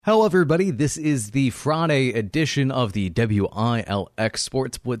Hello, everybody. This is the Friday edition of the WILX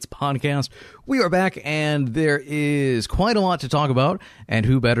Sports Blitz podcast. We are back, and there is quite a lot to talk about. And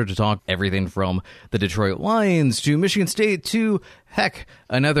who better to talk everything from the Detroit Lions to Michigan State to, heck,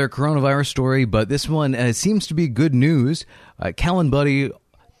 another coronavirus story. But this one seems to be good news. Kellen Buddy,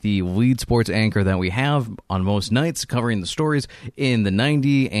 the lead sports anchor that we have on most nights, covering the stories in the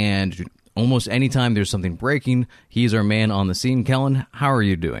 90 and almost anytime there's something breaking, he's our man on the scene. Kellen, how are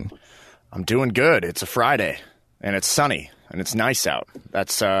you doing? I'm doing good. It's a Friday, and it's sunny, and it's nice out.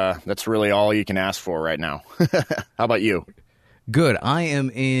 That's really all you can ask for right now. How about you? Good. I am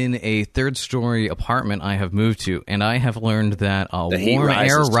in a third-story apartment I have moved to, and I have learned that warm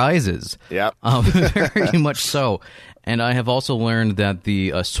air rises. Yep. Very much so. And I have also learned that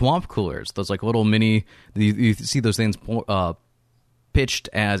the swamp coolers, those like little mini, you see those things pitched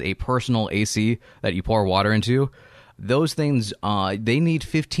as a personal AC that you pour water into, those things, they need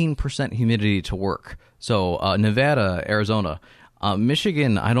 15% humidity to work. So Nevada, Arizona,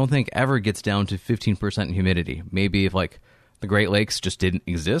 Michigan, I don't think ever gets down to 15% humidity. Maybe if like the Great Lakes just didn't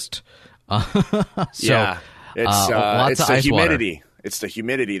exist. Yeah, lots of the ice humidity. water. It's the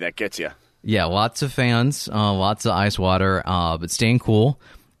humidity that gets you. Yeah, lots of fans, lots of ice water, but staying cool.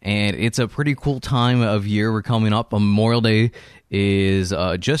 And it's a pretty cool time of year. We're coming up. Memorial Day is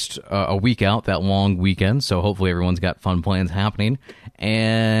just a week out, that long weekend. So hopefully everyone's got fun plans happening.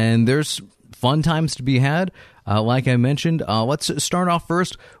 And there's fun times to be had. Like I mentioned, let's start off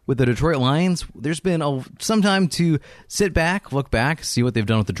first with the Detroit Lions. There's been some time to sit back, look back, see what they've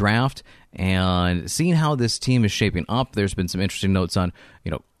done with the draft, and seeing how this team is shaping up. There's been some interesting notes on,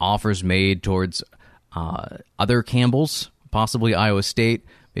 offers made towards other Campbells, possibly Iowa State,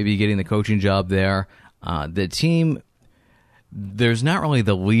 maybe getting the coaching job there. The team, there's not really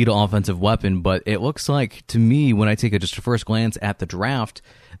the lead offensive weapon, but it looks like, to me, when I take just a first glance at the draft,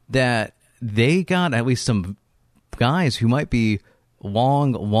 that they got at least some guys who might be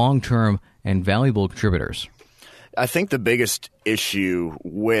long-term and valuable contributors. I think the biggest issue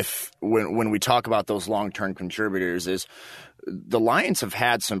with when we talk about those long-term contributors is the Lions have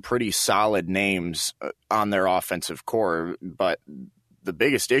had some pretty solid names on their offensive core, but the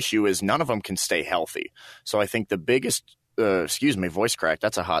biggest issue is none of them can stay healthy. So I think the biggest voice crack.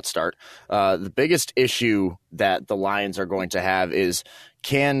 That's a hot start. The biggest issue that the Lions are going to have is,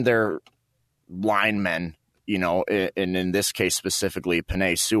 can their linemen, and in this case specifically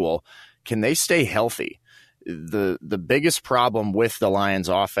Penei Sewell, can they stay healthy? The biggest problem with the Lions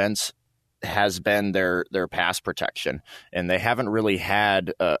offense has been their pass protection, and they haven't really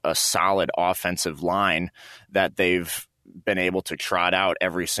had a solid offensive line that they've been able to trot out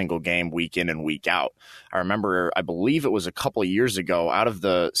every single game week in and week out. I believe it was a couple of years ago, out of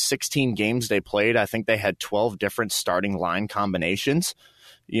the 16 games they played, I think they had 12 different starting line combinations.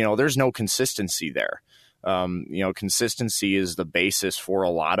 There's no consistency there. Consistency is the basis for a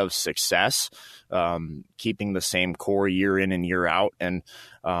lot of success, keeping the same core year in and year out. And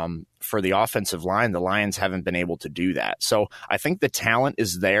for the offensive line, the Lions haven't been able to do that. So I think the talent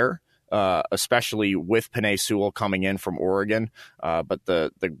is there, especially with Penei Sewell coming in from Oregon. But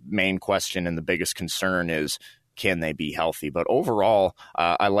the main question and the biggest concern is, can they be healthy? But overall,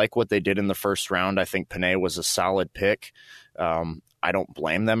 I like what they did in the first round. I think Penei was a solid pick. I don't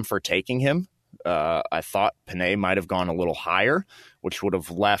blame them for taking him. I thought Penei might have gone a little higher, which would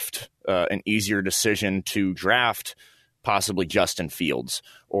have left an easier decision to draft possibly Justin Fields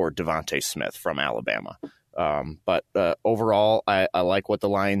or Devontae Smith from Alabama. But overall, I like what the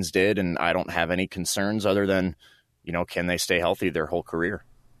Lions did, and I don't have any concerns other than, can they stay healthy their whole career?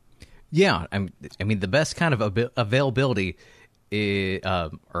 Yeah, I mean, the best kind of availability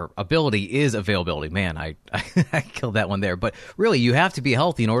or ability is availability. Man, I killed that one there. But really, you have to be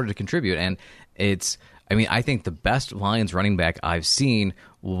healthy in order to contribute. And I think the best Lions running back I've seen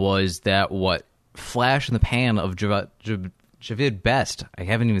was that flash in the pan of Javid Best. I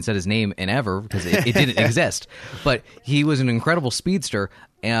haven't even said his name in ever because it didn't exist. But he was an incredible speedster,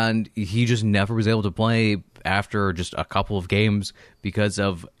 and he just never was able to play after just a couple of games because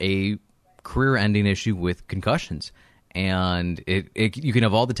of a career-ending issue with concussions. And you can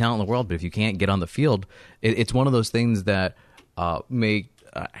have all the talent in the world, but if you can't get on the field, it's one of those things that I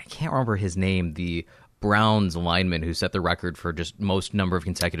can't remember his name, the Browns lineman who set the record for just most number of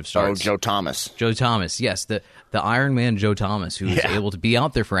consecutive starts. Oh, Joe Thomas. Joe Thomas, yes, the Iron Man Joe Thomas, who was able to be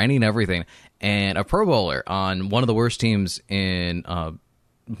out there for any and everything, and a Pro Bowler on one of the worst teams in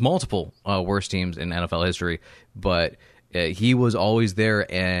multiple worst teams in NFL history, but he was always there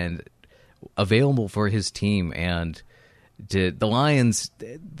and available for his team. And the Lions,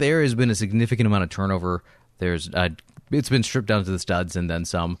 there has been a significant amount of turnover. There's it's been stripped down to the studs and then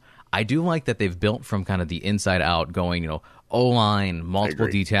some. I do like that they've built from kind of the inside out, going, O-line, multiple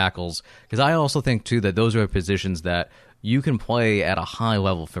D tackles, because I also think too that those are positions that you can play at a high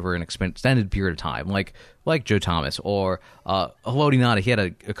level for an extended period of time, like Joe Thomas or Haloti Ngata. He had a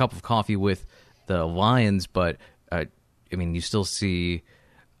cup of coffee with the Lions, but you still see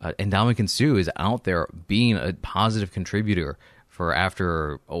Ndamukong Suh is out there being a positive contributor for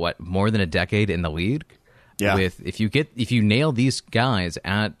after more than a decade in the league. Yeah. If you nail these guys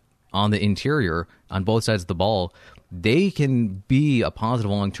on the interior on both sides of the ball, they can be a positive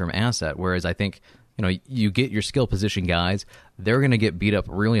long-term asset. Whereas I think, you get your skill position guys, they're going to get beat up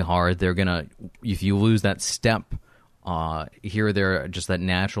really hard. They're going to, if you lose that step here or there, just that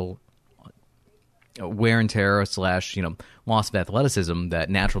natural wear and tear / loss of athleticism,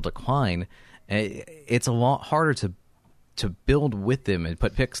 that natural decline, it's a lot harder to build with them and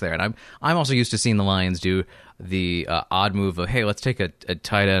put picks there. And I'm also used to seeing the Lions do the odd move of, hey, let's take a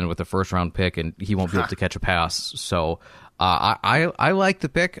tight end with a first round pick and he won't be able to catch a pass. So I like the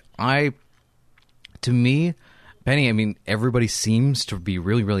pick. To me, Penny, everybody seems to be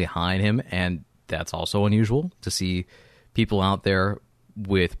really, really high on him, and that's also unusual to see people out there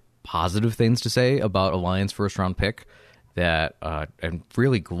with positive things to say about a Lions first round pick and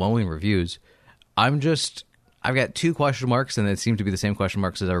really glowing reviews. I've got 2 question marks, and they seem to be the same question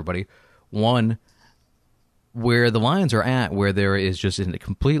marks as everybody. One, where the Lions are at, where there is just a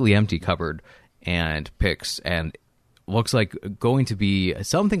completely empty cupboard and picks, and looks like going to be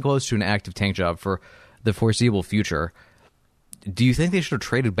something close to an active tank job for the foreseeable future. Do you think they should have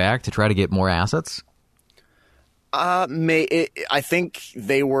traded back to try to get more assets? I think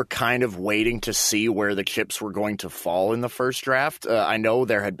they were kind of waiting to see where the chips were going to fall in the first draft. I know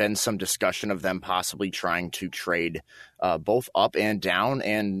there had been some discussion of them possibly trying to trade both up and down,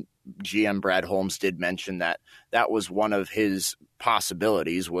 and GM Brad Holmes did mention that was one of his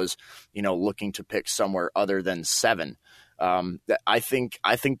possibilities, was looking to pick somewhere other than 7. I think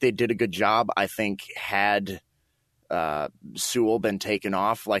they did a good job. I think had Sewell been taken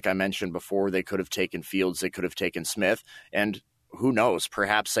off, like I mentioned before, they could have taken Fields, they could have taken Smith, and who knows,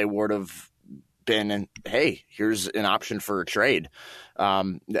 perhaps they would have been, hey, here's an option for a trade.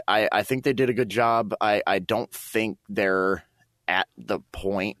 I think they did a good job. I don't think they're at the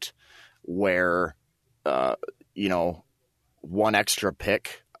point where, one extra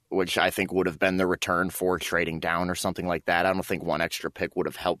pick, which I think would have been the return for trading down or something like that. I don't think one extra pick would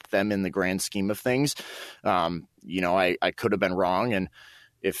have helped them in the grand scheme of things. I could have been wrong. And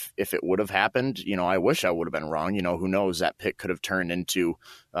if it would have happened, I wish I would have been wrong. Who knows? That pick could have turned into,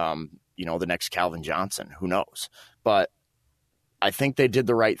 the next Calvin Johnson. Who knows? But I think they did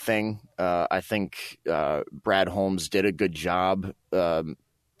the right thing. I think Brad Holmes did a good job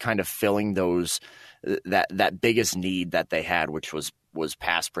kind of filling that biggest need that they had, which was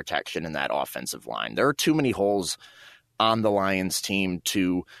pass protection in that offensive line. There are too many holes on the Lions team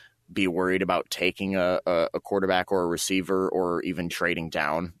to be worried about taking a quarterback or a receiver or even trading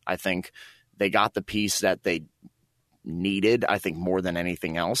down. I think they got the piece that they needed, I think, more than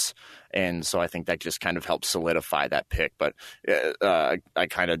anything else. And so I think that just kind of helped solidify that pick. But I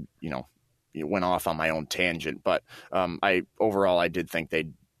kind of, went off on my own tangent. But I did think they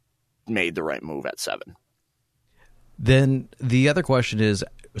made the right move at 7. Then the other question is,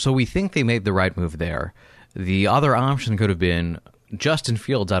 so we think they made the right move there. The other option could have been Justin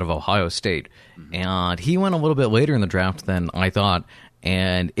Fields out of Ohio State. And he went a little bit later in the draft than I thought.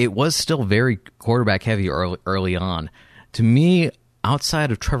 And it was still very quarterback heavy early on. To me,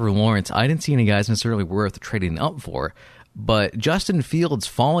 outside of Trevor Lawrence, I didn't see any guys necessarily worth trading up for. But Justin Fields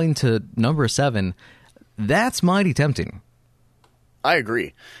falling to number 7, that's mighty tempting. I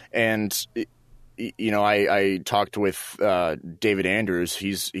agree. And I talked with David Andrews.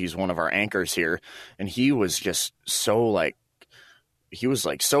 He's one of our anchors here, and he was just so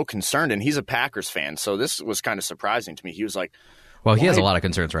so concerned. And he's a Packers fan, so this was kind of surprising to me. He was like, well, he has a lot of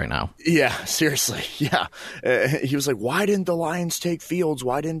concerns right now. Yeah, seriously. Yeah. He was like, why didn't the Lions take Fields?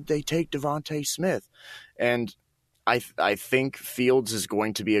 Why didn't they take Devontae Smith? And I think Fields is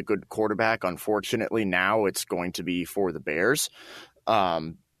going to be a good quarterback. Unfortunately, now it's going to be for the Bears.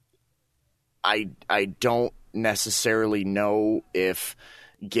 I don't necessarily know if,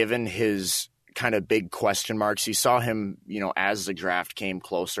 given his kind of big question marks, you saw him, as the draft came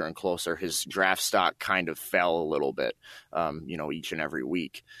closer and closer, his draft stock kind of fell a little bit, each and every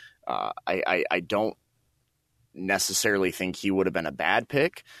week. I don't necessarily think he would have been a bad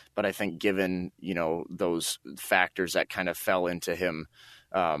pick, but I think given, those factors that kind of fell into him,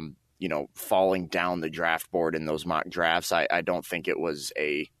 falling down the draft board in those mock drafts, I don't think it was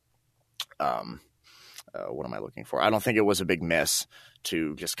what am I looking for? I don't think it was a big miss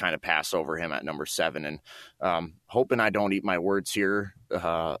to just kind of pass over him at number 7. And hoping I don't eat my words here.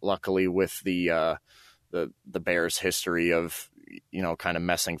 Luckily, with the Bears' history of kind of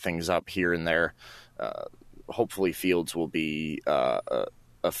messing things up here and there, hopefully Fields will be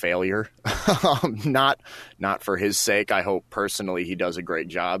a failure. Not for his sake. I hope personally he does a great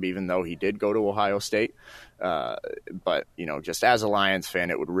job, even though he did go to Ohio State. But just as a Lions fan,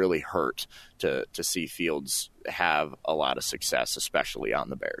 it would really hurt to see Fields have a lot of success, especially on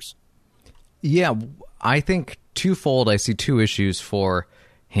the Bears. Yeah, I think twofold. I see two issues for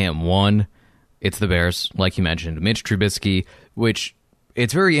him. One, it's the Bears, like you mentioned, Mitch Trubisky, which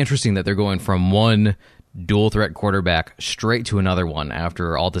it's very interesting that they're going from one dual threat quarterback straight to another one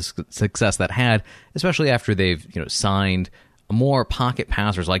after all the success that had, especially after they've signed more pocket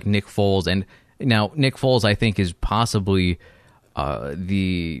passers like Nick Foles. And now Nick Foles, I think, is possibly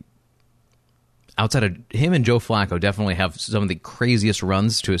the outside of him and Joe Flacco definitely have some of the craziest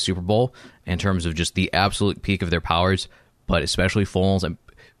runs to a Super Bowl in terms of just the absolute peak of their powers, but especially Foles.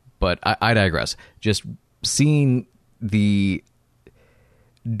 But I digress. Just seeing the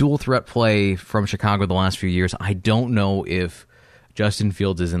dual threat play from Chicago the last few years, I don't know if Justin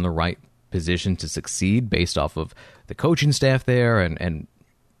Fields is in the right position to succeed based off of the coaching staff there and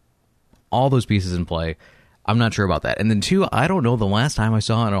all those pieces in play. I'm not sure about that. And then two, I don't know the last time I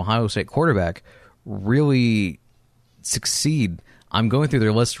saw an Ohio State quarterback really succeed. I'm going through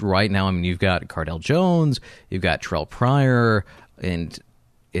their list right now. I mean, you've got Cardell Jones, you've got Terrell Pryor, and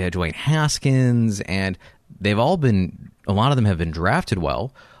Dwayne Haskins, and they've all been, a lot of them have been drafted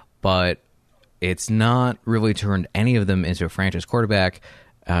well, but it's not really turned any of them into a franchise quarterback.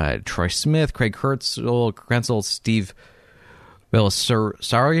 Troy Smith, Craig Krenzel, Steve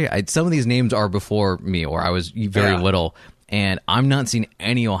Belisari. Some of these names are before me, or I was very little, and I'm not seeing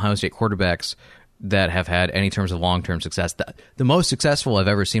any Ohio State quarterbacks that have had any terms of long-term success. The most successful I've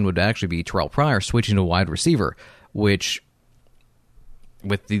ever seen would actually be Terrell Pryor switching to wide receiver, which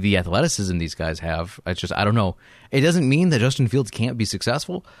with the athleticism these guys have, it's just, I don't know. It doesn't mean that Justin Fields can't be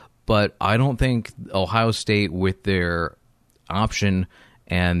successful, but I don't think Ohio State, with their option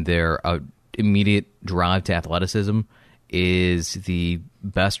and their immediate drive to athleticism, is the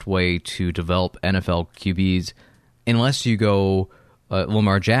best way to develop NFL QBs unless you go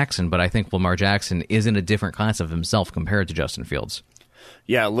Lamar Jackson. But I think Lamar Jackson is in a different class of himself compared to Justin Fields.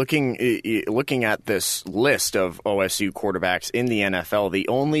 Yeah, looking at this list of OSU quarterbacks in the NFL, the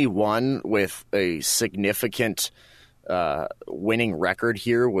only one with a significant winning record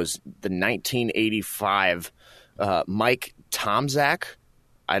here was the 1985 Mike Tomczak.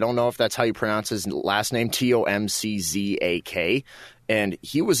 I don't know if that's how you pronounce his last name, Tomczak, and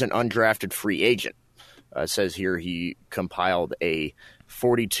he was an undrafted free agent. It says here he compiled a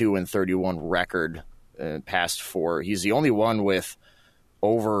 42-31 record, passed for. He's the only one with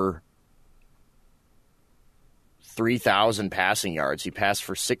over 3,000 passing yards. He passed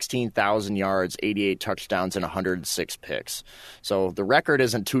for 16,000 yards, 88 touchdowns, and 106 picks. So the record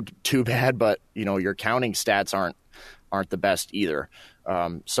isn't too bad, but your counting stats aren't the best either.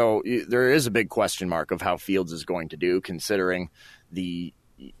 So there is a big question mark of how Fields is going to do, considering the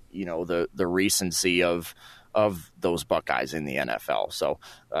recency of those Buckeyes in the NFL. So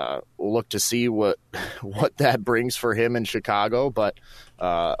we'll look to see what that brings for him in Chicago, but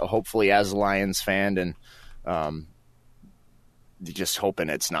hopefully as a Lions fan, and just hoping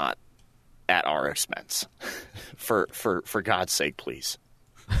it's not at our expense. for God's sake, please.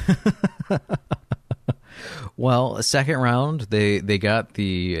 Well, second round, they got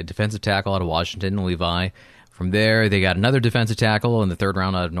the defensive tackle out of Washington, Levi. From there, they got another defensive tackle in the third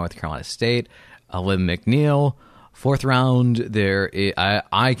round out of North Carolina State, Lim McNeil. Fourth round,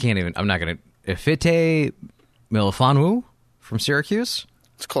 I can't even, I'm not going to, Ifite Melifonwu from Syracuse.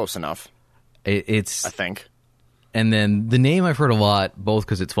 It's close enough. It's, I think. And then the name I've heard a lot, both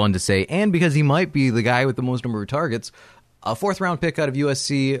because it's fun to say and because he might be the guy with the most number of targets. A fourth round pick out of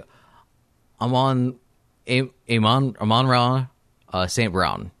USC, Amon-Ra St.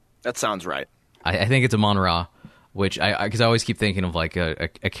 Brown. That sounds right. I think it's Amon-Ra, which because I always keep thinking of like a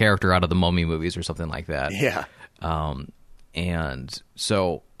character out of the Mummy movies or something like that. Yeah. And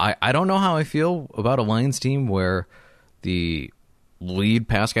so I don't know how I feel about a Lions team where the lead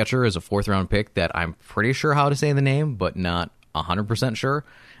pass catcher is a fourth round pick that I'm pretty sure how to say the name, but not 100% sure.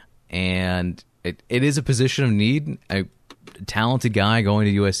 And it is a position of need. A talented guy going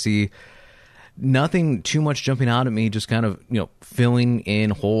to USC. Nothing too much jumping out at me, just kind of, filling in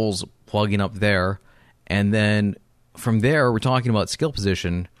holes, plugging up there. And then from there, we're talking about skill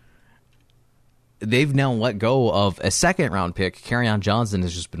position. They've now let go of a second round pick. Kerryon Johnson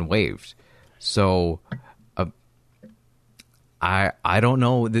has just been waived. So I don't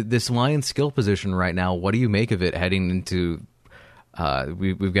know this Lions skill position right now. What do you make of it heading into?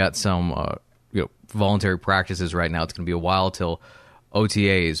 We've got some voluntary practices right now. It's going to be a while till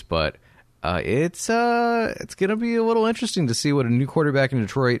OTAs, but it's going to be a little interesting to see what a new quarterback in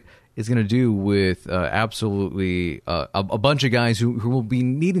Detroit is going to do with absolutely a bunch of guys who will be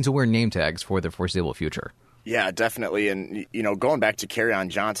needing to wear name tags for their foreseeable future. Yeah, definitely. And, going back to Kerryon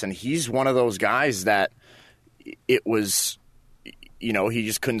Johnson, he's one of those guys that it was, he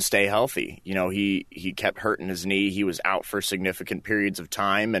just couldn't stay healthy. He kept hurting his knee. He was out for significant periods of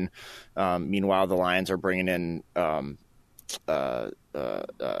time. And meanwhile, the Lions are bringing in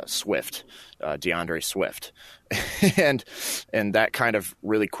Swift, DeAndre Swift. and that kind of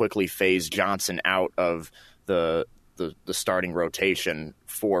really quickly phased Johnson out of the starting rotation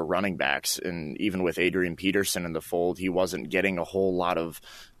for running backs. And even with Adrian Peterson in the fold, he wasn't getting a whole lot of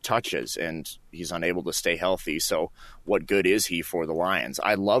touches, and he's unable to stay healthy. So what good is he for the Lions?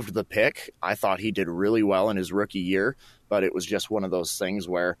 I loved the pick. I thought he did really well in his rookie year, but it was just one of those things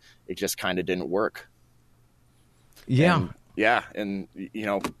where it just kind of didn't work. Yeah. And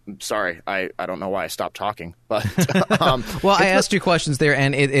sorry, I don't know why I stopped talking, but well, I asked you questions there,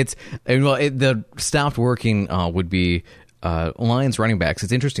 and the stopped working would be Lions running backs.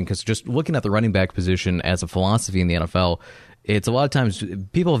 It's interesting because just looking at the running back position as a philosophy in the NFL, it's a lot of times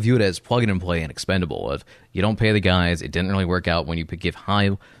people view it as plug and play and expendable. If you don't pay the guys, it didn't really work out when you give high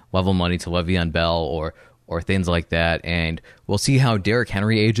level money to Le'Veon Bell or things like that. And we'll see how Derrick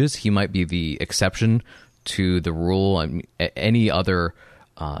Henry ages. He might be the exception to the rule. I mean, any other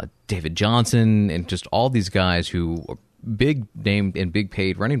David Johnson and just all these guys who are big named and big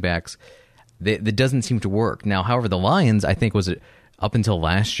paid running backs, that doesn't seem to work. Now, however, the Lions, I think, was it up until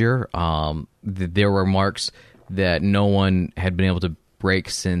last year, there were marks that no one had been able to break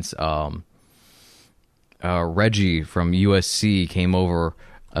since Reggie from USC came over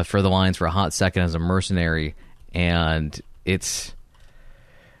for the Lions for a hot second as a mercenary, and it's.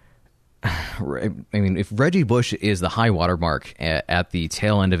 I mean, if Reggie Bush is the high water mark at the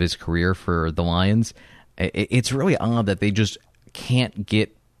tail end of his career for the Lions, it's really odd that they just can't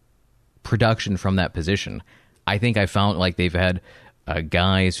get production from that position. I think I found they've had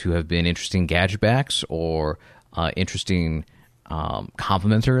guys who have been interesting gadget backs or interesting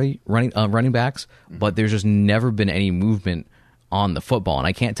complementary running backs, but there's just never been any movement on the football. And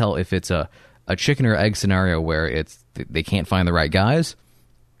I can't tell if it's a chicken or egg scenario where they can't find the right guys,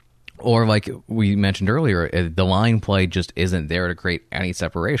 or like we mentioned earlier, the line play just isn't there to create any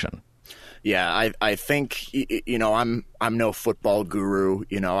separation. Yeah, I think I'm no football guru.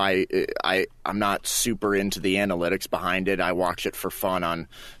 I'm not super into the analytics behind it. I watch it for fun on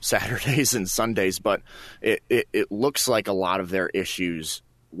Saturdays and Sundays, but it looks like a lot of their issues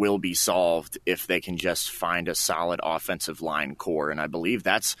will be solved if they can just find a solid offensive line core. And I believe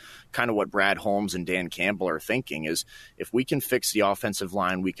that's kind of what Brad Holmes and Dan Campbell are thinking, is if we can fix the offensive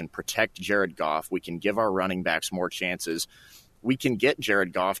line, we can protect Jared Goff, we can give our running backs more chances, we can get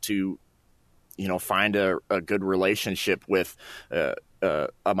Jared Goff to find a good relationship with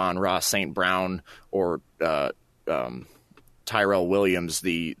Amon-Ra St. Brown or Tyrell Williams,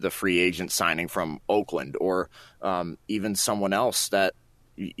 the free agent signing from Oakland, or even someone else that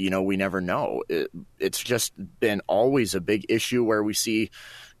we never know. It's just been always a big issue where we see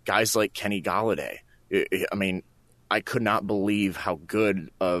guys like Kenny Golladay. I mean, I could not believe how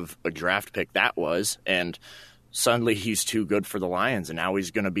good of a draft pick that was, and suddenly he's too good for the Lions, and now he's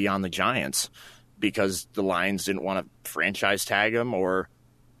going to be on the Giants because the Lions didn't want to franchise tag him, or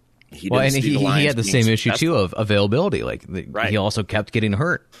he had the same issue too of availability. Right. He also kept getting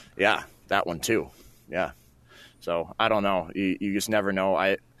hurt. Yeah, that one too. Yeah. So I don't know. You just never know.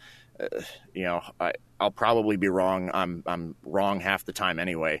 I'll probably be wrong. I'm wrong half the time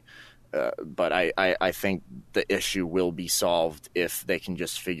anyway. But I think the issue will be solved if they can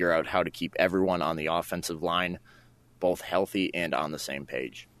just figure out how to keep everyone on the offensive line both healthy and on the same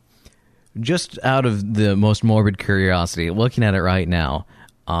page. Just out of the most morbid curiosity, looking at it right now,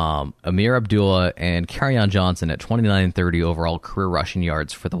 Amir Abdullah and Kerryon Johnson at 29 and 30 overall career rushing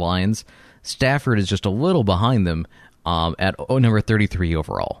yards for the Lions. Stafford is just a little behind them at number 33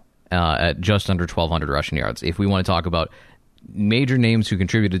 overall at just under 1,200 rushing yards. If we want to talk about major names who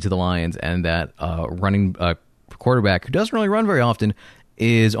contributed to the Lions, and that running quarterback who doesn't really run very often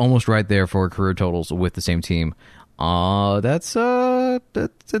is almost right there for career totals with the same team. It's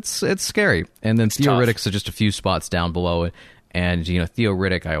scary. And then Theo Riddick's just a few spots down below it. And Theo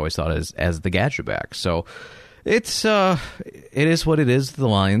Riddick I always thought as the gadget back. So it is what it is, the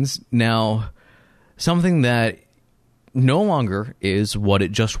Lions. Now, something that no longer is what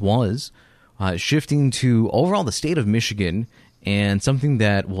it just was Shifting to overall the state of Michigan, and something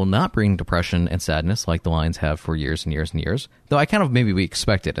that will not bring depression and sadness like the Lions have for years and years and years, though I kind of maybe we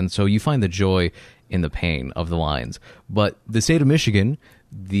expect it, and so you find the joy in the pain of the Lions. But the state of Michigan,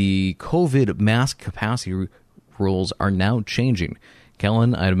 the COVID mask capacity rules are now changing.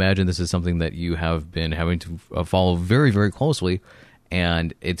 Kellen, I'd imagine this is something that you have been having to follow very, very closely,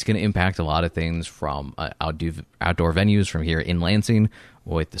 and it's going to impact a lot of things from outdoor venues from here in Lansing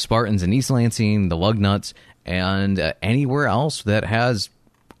with the Spartans in East Lansing, the Lugnuts, and anywhere else that has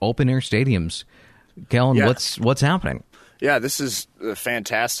open-air stadiums. Kellen, what's happening? Yeah, this is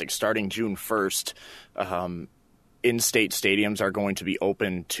fantastic. Starting June 1st, in-state stadiums are going to be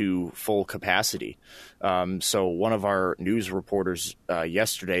open to full capacity. So one of our news reporters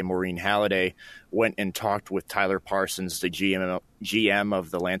yesterday, Maureen Halliday, went and talked with Tyler Parsons, the GM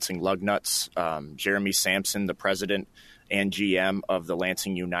of the Lansing Lugnuts, Jeremy Sampson, the president and GM of the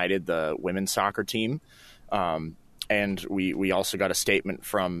Lansing United, the women's soccer team. And we also got a statement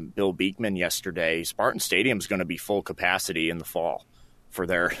from Bill Beekman yesterday. Spartan Stadium is going to be full capacity in the fall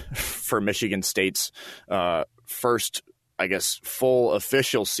for Michigan State's first, I guess, full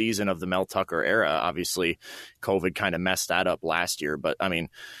official season of the Mel Tucker era. Obviously, COVID kind of messed that up last year, but I mean,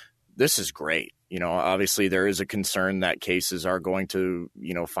 this is great. Obviously there is a concern that cases are going to,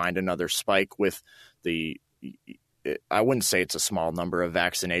 find another spike with I wouldn't say it's a small number of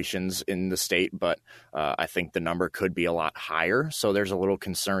vaccinations in the state, but I think the number could be a lot higher. So there's a little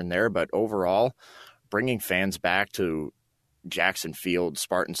concern there. But overall, bringing fans back to Jackson Field,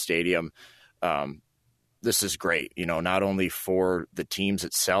 Spartan Stadium, this is great. Not only for the teams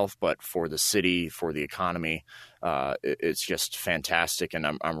itself, but for the city, for the economy. It's just fantastic, and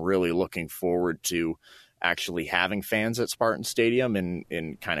I'm really looking forward to actually having fans at Spartan Stadium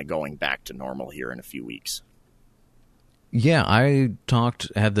and kind of going back to normal here in a few weeks. Yeah, I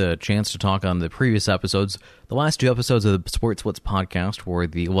had the chance to talk on the previous episodes. The last two episodes of the Sports Blitz podcast were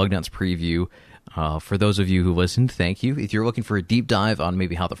the Lugnuts preview. For those of you who listened, thank you. If you're looking for a deep dive on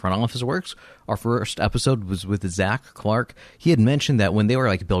maybe how the front office works, our first episode was with Zach Clark. He had mentioned that when they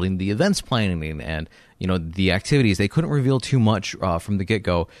were building the events planning and the activities, they couldn't reveal too much from the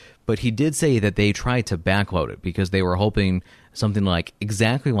get-go. But he did say that they tried to backload it because they were hoping something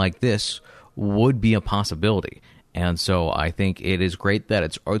exactly like this would be a possibility. And so I think it is great that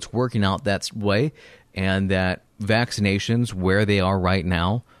it's working out that way, and that vaccinations where they are right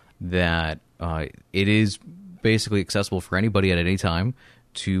now, that it is basically accessible for anybody at any time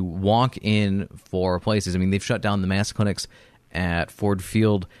to walk in for places. I mean, they've shut down the mass clinics at Ford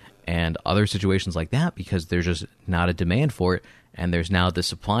Field and other situations like that because there's just not a demand for it, and there's now the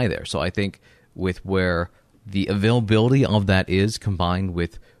supply there. So I think with where the availability of that is combined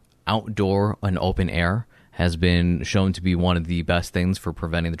with outdoor and open air has been shown to be one of the best things for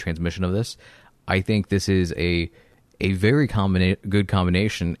preventing the transmission of this. I think this is a very good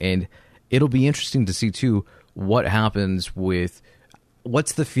combination, and it'll be interesting to see, too, what happens with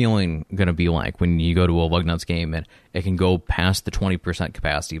what's the feeling going to be like when you go to a Lugnuts game and it can go past the 20%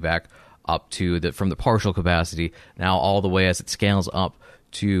 capacity back up to from the partial capacity, now all the way as it scales up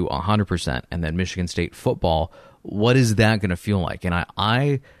to 100%, and then Michigan State football, what is that going to feel like? And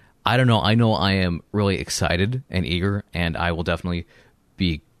I don't know. I know I am really excited and eager, and I will definitely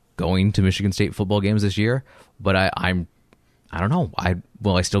be going to Michigan State football games this year. But I don't know.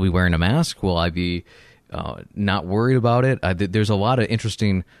 Will I still be wearing a mask? Will I be not worried about it? There's a lot of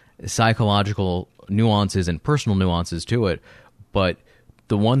interesting psychological nuances and personal nuances to it. But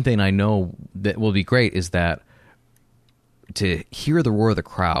the one thing I know that will be great is that to hear the roar of the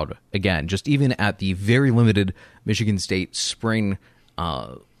crowd again, just even at the very limited Michigan State spring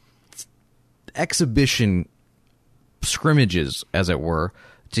exhibition scrimmages, as it were,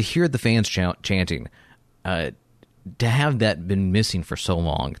 to hear the fans chanting, to have that been missing for so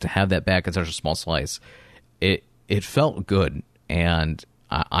long, to have that back in such a small slice, it felt good, and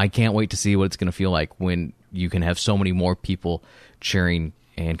I can't wait to see what it's going to feel like when you can have so many more people cheering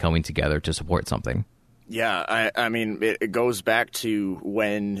and coming together to support something. Yeah, I mean, it goes back to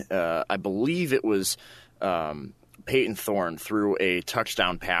when I believe it was Peyton Thorne threw a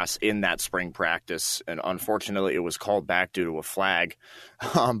touchdown pass in that spring practice, and unfortunately it was called back due to a flag.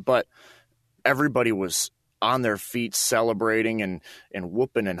 But everybody was on their feet celebrating and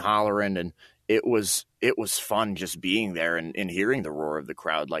whooping and hollering, and it was fun just being there and hearing the roar of the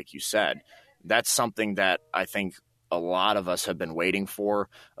crowd, like you said. That's something that I think a lot of us have been waiting for.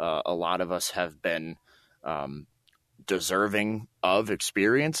 A lot of us have been deserving of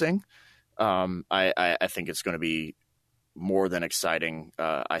experiencing. I think it's going to be more than exciting.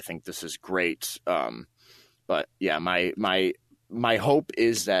 I think this is great. But yeah, my hope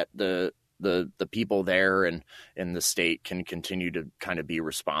is that the the people there and in the state can continue to kind of be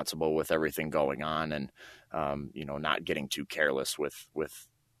responsible with everything going on, and not getting too careless with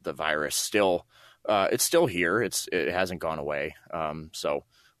the virus. Still, it's still here. It hasn't gone away. So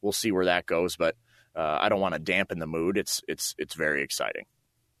we'll see where that goes. But I don't want to dampen the mood. It's very exciting.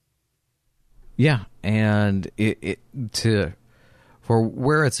 Yeah, and for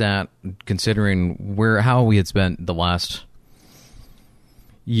where it's at, considering how we had spent the last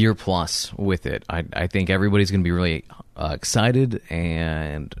year plus with it, I think everybody's going to be really excited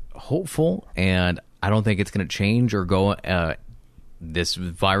and hopeful, and I don't think it's going to change or go. This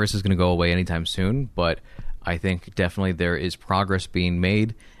virus is going to go away anytime soon, but I think definitely there is progress being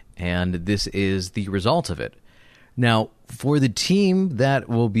made, and this is the result of it. Now, for the team that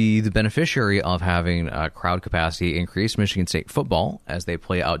will be the beneficiary of having crowd capacity increase, Michigan State football, as they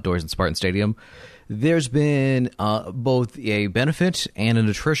play outdoors in Spartan Stadium, there's been both a benefit and an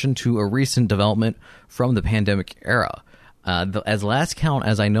attrition to a recent development from the pandemic era. As last count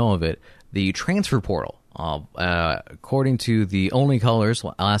as I know of it, the transfer portal, according to the Only Colors,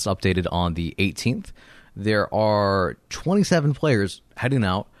 last updated on the 18th, there are 27 players heading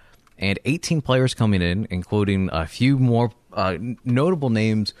out and 18 players coming in, including a few more notable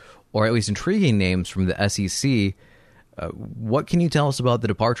names, or at least intriguing names from the SEC. What can you tell us about the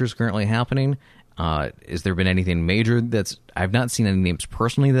departures currently happening? Has there been anything major I've not seen any names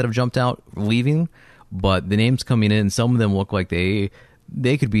personally that have jumped out leaving, but the names coming in, some of them look like they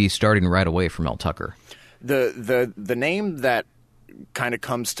could be starting right away from Mel Tucker. The name that kind of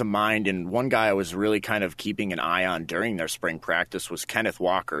comes to mind, and one guy I was really kind of keeping an eye on during their spring practice, was Kenneth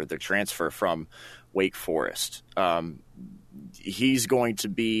Walker, the transfer from Wake Forest. He's going to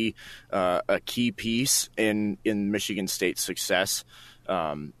be a key piece in Michigan State's success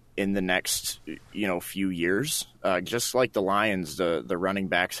in the next few years. Just like the Lions, the running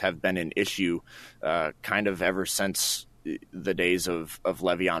backs have been an issue kind of ever since the days of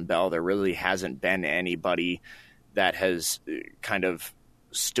Le'Veon Bell. There really hasn't been anybody that has kind of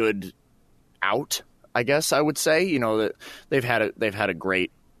stood out, I guess I would say. That they've had a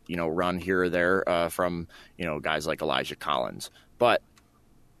great run here or there from guys like Elijah Collins, but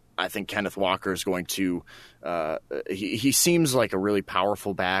I think Kenneth Walker is going to he seems like a really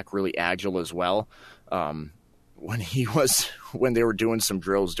powerful back, really agile as well. When they were doing some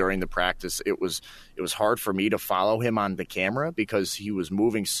drills during the practice, it was hard for me to follow him on the camera because he was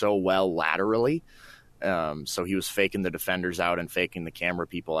moving so well laterally. So he was faking the defenders out and faking the camera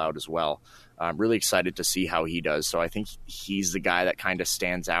people out as well. I'm really excited to see how he does. So I think he's the guy that kind of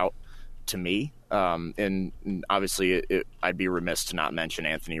stands out to me. And obviously I'd be remiss to not mention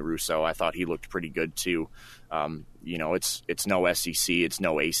Anthony Russo. I thought he looked pretty good too. It's no SEC, it's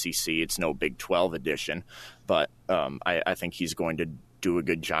no ACC, it's no Big 12 edition, but I think he's going to do a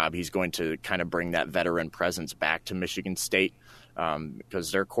good job. He's going to kind of bring that veteran presence back to Michigan State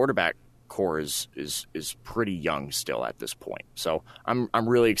because their quarterback core is pretty young still at this point. So I'm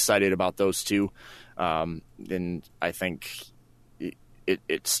really excited about those two. And I think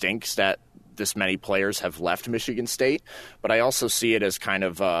it stinks that this many players have left Michigan State, but I also see it as kind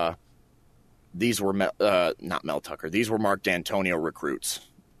of these were not Mel Tucker. These were Mark D'Antonio recruits.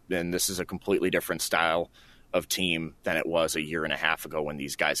 And this is a completely different style of team than it was a year and a half ago when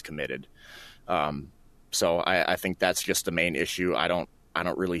these guys committed. So I think that's just the main issue. I don't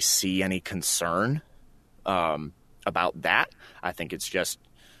really see any concern about that. I think it's just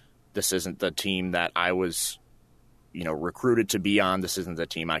this isn't the team that I was, recruited to be on. This isn't the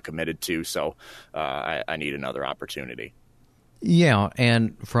team I committed to, so I need another opportunity. Yeah,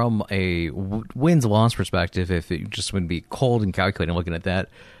 and from a wins-loss perspective, if it just would be cold and calculating looking at that,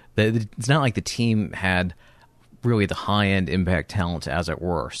 it's not like the team had really the high-end impact talent, as it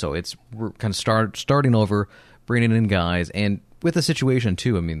were. So we're kind of starting over, bringing in guys, and with the situation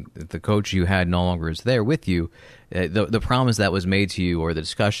too, I mean, the coach you had no longer is there with you. The promise that was made to you, or the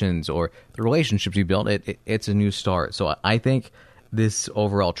discussions, or the relationships you built, it's a new start. So I think this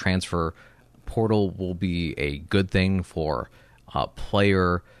overall transfer portal will be a good thing for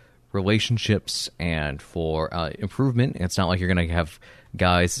player relationships and for improvement. It's not like you're going to have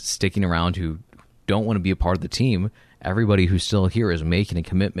guys sticking around who don't want to be a part of the team. Everybody who's still here is making a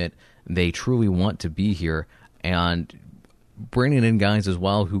commitment. They truly want to be here, and bringing in guys as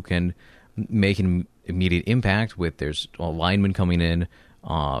well who can make an immediate impact. There's a lineman coming in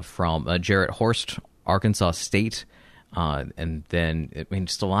from Jarrett Horst, Arkansas State, and then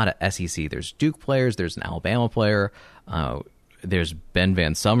just a lot of SEC. There's Duke players, there's an Alabama player, there's Ben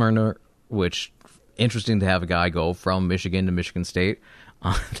Van Summer, which interesting to have a guy go from Michigan to Michigan State.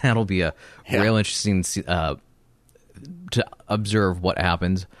 That'll be real interesting to observe what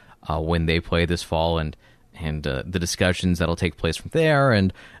happens. when they play this fall, and the discussions that'll take place from there,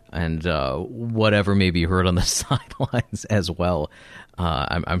 and whatever may be heard on the sidelines as well.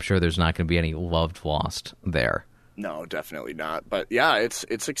 I'm sure there's not going to be any love lost there. No, definitely not. But yeah,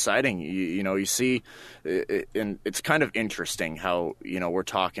 it's exciting. You see, and it's kind of interesting how,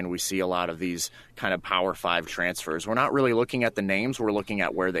 we see a lot of these kind of Power 5 transfers. We're not really looking at the names. We're looking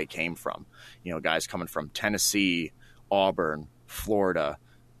at where they came from. Guys coming from Tennessee, Auburn, Florida,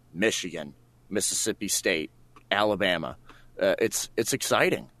 Michigan, Mississippi State, Alabama. It's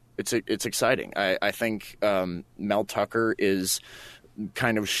exciting. It's exciting. I think Mel Tucker is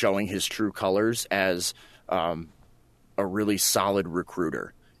kind of showing his true colors as a really solid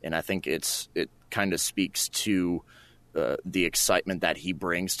recruiter, and I think it kind of speaks to the excitement that he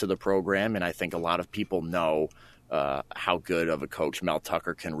brings to the program. And I think a lot of people know how good of a coach Mel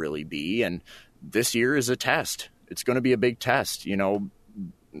Tucker can really be. And this year is a test. It's going to be a big test.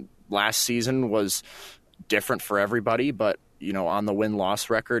 Last season was different for everybody, but on the win-loss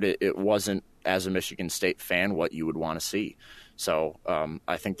record, it wasn't, as a Michigan State fan, what you would want to see. So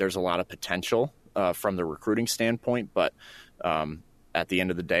I think there's a lot of potential from the recruiting standpoint, but at the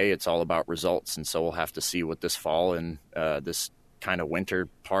end of the day, it's all about results. And so we'll have to see what this fall and this kind of winter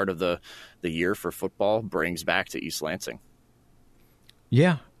part of the year for football brings back to East Lansing.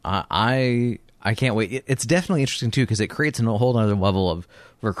 Yeah, I can't wait. It's definitely interesting too, because it creates a whole other level of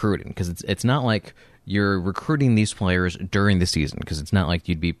recruiting, because it's not like you're recruiting these players during the season, because it's not like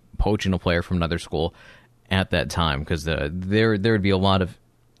you'd be poaching a player from another school at that time, because there would be a lot of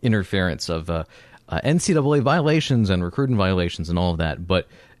interference of NCAA violations and recruiting violations and all of that. But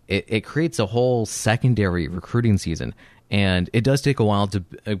it creates a whole secondary recruiting season, and it does take a while to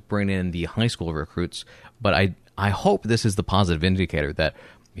bring in the high school recruits. But I hope this is the positive indicator that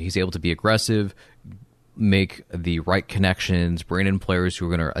he's able to be aggressive, make the right connections, bring in players who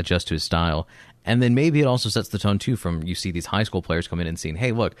are going to adjust to his style. And then maybe it also sets the tone, too, from you see these high school players come in and seeing,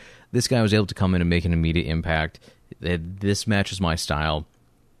 hey, look, this guy was able to come in and make an immediate impact. This matches my style.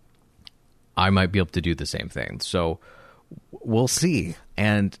 I might be able to do the same thing. So we'll see.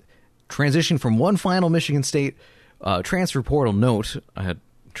 And transition from one final Michigan State transfer portal note,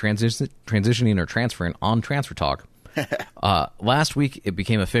 transitioning or transferring on Transfer Talk. Last week, it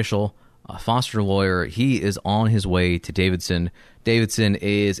became official. Foster Loyer, he is on his way to Davidson. Davidson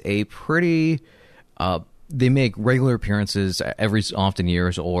is a pretty... they make regular appearances every often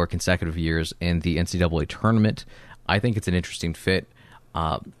years or consecutive years in the NCAA tournament. I think it's an interesting fit.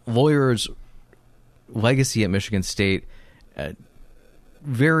 Loyer's legacy at Michigan State,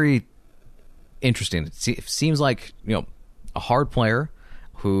 very interesting. It seems like a hard player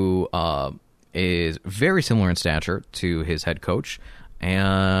who is very similar in stature to his head coach,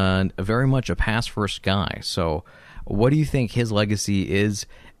 and very much a pass-first guy. So what do you think his legacy is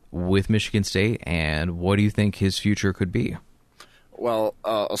with Michigan State, and what do you think his future could be? Well,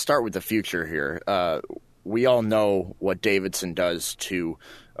 I'll start with the future here. We all know what Davidson does to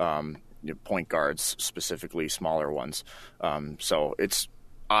point guards, specifically smaller ones. So it's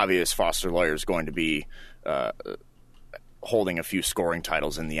obvious Foster Loyer is going to be holding a few scoring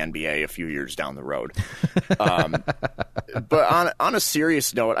titles in the NBA a few years down the road. But on a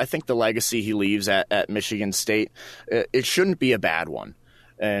serious note, I think the legacy he leaves at Michigan State, it shouldn't be a bad one.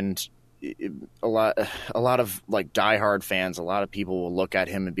 And a lot of like diehard fans, a lot of people will look at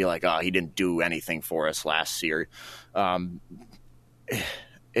him and be like, "Oh, he didn't do anything for us last year."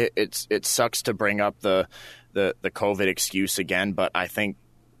 It sucks to bring up the COVID excuse again, but I think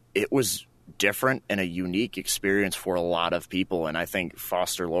it was different and a unique experience for a lot of people, and I think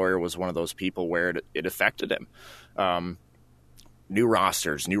Foster Loyer was one of those people where it affected him. New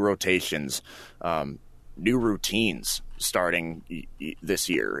rosters, new rotations, new routines starting this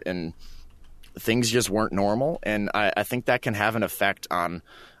year, and things just weren't normal, and I think that can have an effect on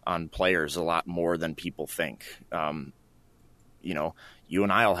players a lot more than people think. You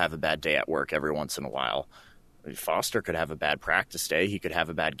and I will have a bad day at work every once in a while. Foster could have a bad practice day. He could have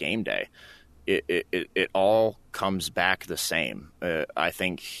a bad game day. It all comes back the same. I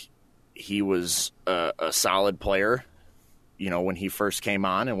think he was a solid player, when he first came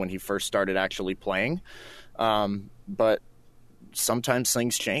on and when he first started actually playing. But sometimes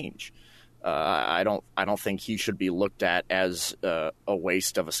things change. I don't think he should be looked at as a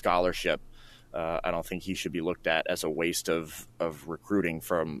waste of a scholarship. I don't think he should be looked at as a waste of recruiting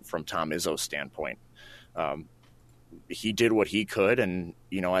from Tom Izzo's standpoint. He did what he could, and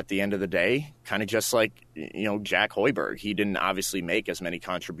at the end of the day, kind of just like Jack Hoiberg, he didn't obviously make as many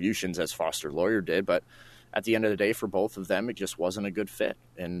contributions as Foster Loyer did, but at the end of the day, for both of them, it just wasn't a good fit.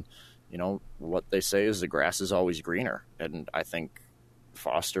 And what they say is the grass is always greener, and I think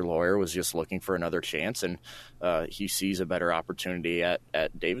Foster Loyer was just looking for another chance, and he sees a better opportunity at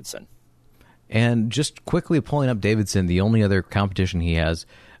Davidson. And just quickly pulling up Davidson, the only other competition he has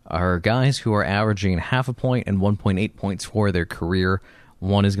are guys who are averaging half a point and 1.8 points for their career.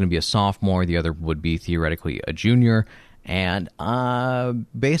 One is going to be a sophomore. The other would be theoretically a junior. And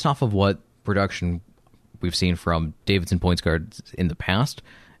based off of what production we've seen from Davidson points guards in the past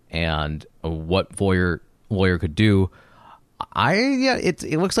and what Loyer could do,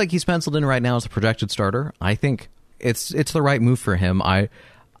 it looks like he's penciled in right now as a projected starter. I think it's the right move for him.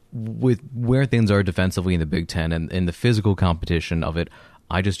 With where things are defensively in the Big Ten and in the physical competition of it,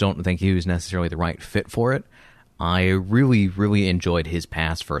 I just don't think he was necessarily the right fit for it. I really, really enjoyed his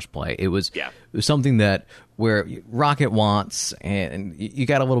pass first play. It was something that where Rocket wants, and you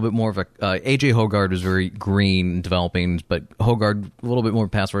got a little bit more of a AJ Hoggard was very green developing, but Hoggard a little bit more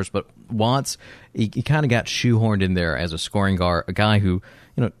pass first. But Watts, he kind of got shoehorned in there as a scoring guard, a guy who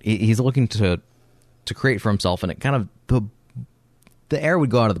he's looking to create for himself, and it kind of the air would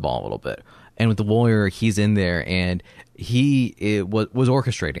go out of the ball a little bit. And with the Loyer, he's in there, and he was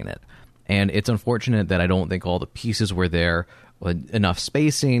orchestrating it. And it's unfortunate that I don't think all the pieces were there, enough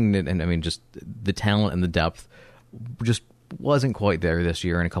spacing, and I mean, just the talent and the depth just wasn't quite there this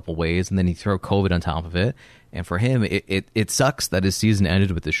year in a couple ways. And then you throw COVID on top of it. And for him, it sucks that his season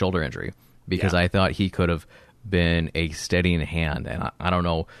ended with the shoulder injury, because I thought he could have been a steadying hand. And I don't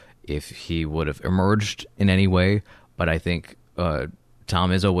know if he would have emerged in any way, but I think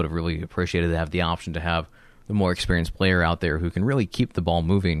Tom Izzo would have really appreciated to have the option to have the more experienced player out there who can really keep the ball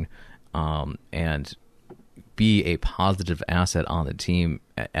moving and be a positive asset on the team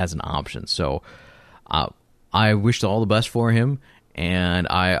as an option. So I wish all the best for him, and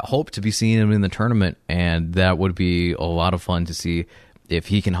I hope to be seeing him in the tournament, and that would be a lot of fun to see if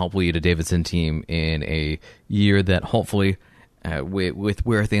he can help lead a Davidson team in a year that hopefully, with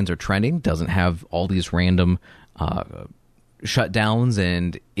where things are trending, doesn't have all these random shutdowns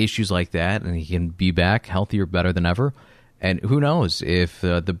and issues like that, and he can be back healthier, better than ever. And who knows, if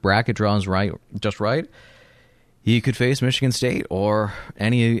the bracket draws just right, he could face Michigan State or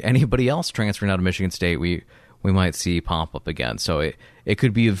anybody else transferring out of Michigan State. We might see pop up again. So it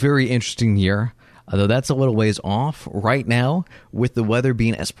could be a very interesting year, although that's a little ways off right now. With the weather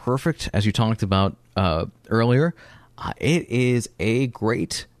being as perfect as you talked about earlier, it is a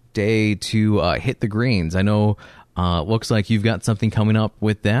great day to hit the greens. I know. Looks like you've got something coming up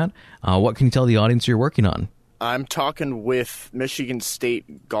with that. What can you tell the audience you're working on? I'm talking with Michigan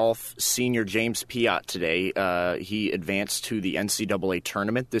State golf senior James Piot today. He advanced to the NCAA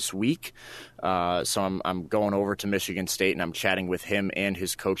tournament this week. So I'm going over to Michigan State, and I'm chatting with him and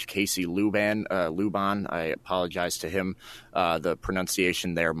his coach, Casey Luban. I apologize to him. The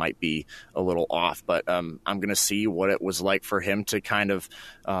pronunciation there might be a little off, but I'm going to see what it was like for him to kind of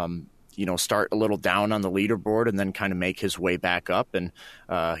start a little down on the leaderboard and then kind of make his way back up. And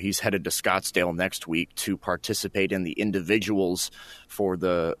he's headed to Scottsdale next week to participate in the individuals for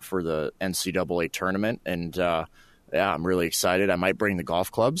the NCAA tournament. And I'm really excited. I might bring the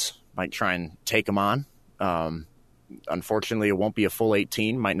golf clubs, might try and take them on. Unfortunately, it won't be a full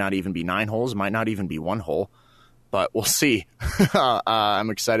 18, might not even be 9 holes, might not even be 1 hole, but we'll see. I'm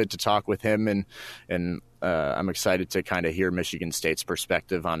excited to talk with him, and I'm excited to kind of hear Michigan State's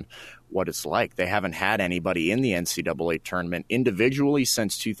perspective on what it's like. They haven't had anybody in the NCAA tournament individually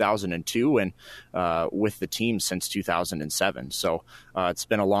since 2002 and with the team since 2007. So it's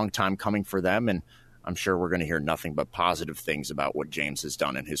been a long time coming for them, and I'm sure we're going to hear nothing but positive things about what James has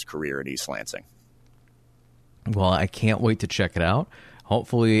done in his career at East Lansing. Well, I can't wait to check it out.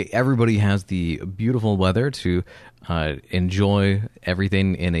 Hopefully everybody has the beautiful weather to enjoy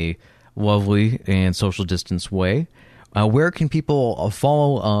everything in a lovely and social distance way. Where can people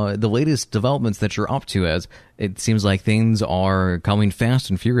follow the latest developments that you're up to, as it seems like things are coming fast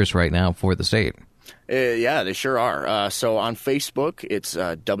and furious right now for the state? Yeah, they sure are. So on Facebook, it's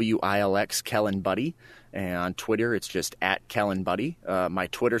WILX Kellen Buddy. And on Twitter, it's just @KellenBuddy. My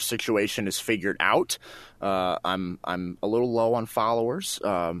Twitter situation is figured out. I'm a little low on followers.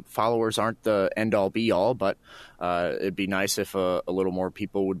 Followers aren't the end-all be-all, but it'd be nice if a little more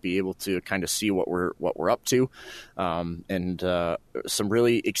people would be able to kind of see what we're up to, and some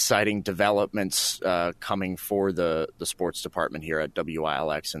really exciting developments coming for the sports department here at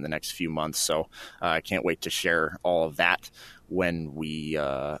WILX in the next few months. So I can't wait to share all of that when we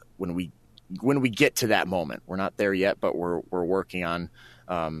get to that moment. We're not there yet, but we're working on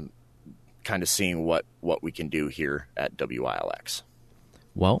kind of seeing what we can do here at WILX.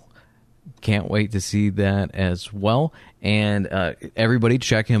 Well, can't wait to see that as well. And everybody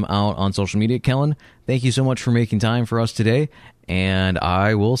check him out on social media. Kellen, thank you so much for making time for us today. and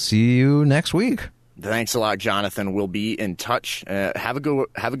I will see you next week. Thanks a lot, Jonathan. We'll be in touch. Have a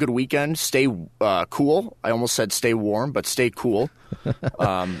good weekend. Stay cool. I almost said stay warm, but stay cool.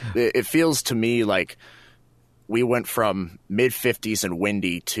 It feels to me like we went from mid-50s and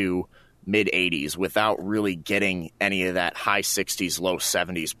windy to mid-80s without really getting any of that high 60s, low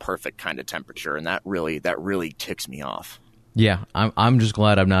 70s perfect kind of temperature, and that really ticks me off. Yeah, I'm just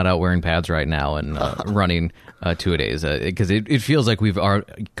glad I'm not out wearing pads right now and running 2-a-days because it feels like we've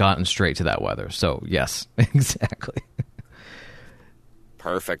gotten straight to that weather. So yes, exactly.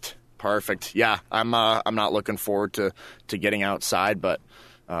 Perfect. Yeah, I'm not looking forward to getting outside, but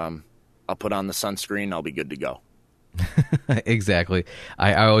I'll put on the sunscreen. I'll be good to go. Exactly.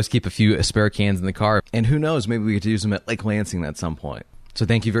 I always keep a few spare cans in the car, and who knows, maybe we could use them at Lake Lansing at some point. So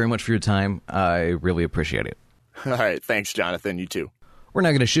thank you very much for your time. I really appreciate it. All right. Thanks, Jonathan. You too. We're now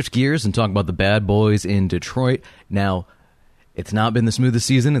going to shift gears and talk about the Bad Boys in Detroit. Now, it's not been the smoothest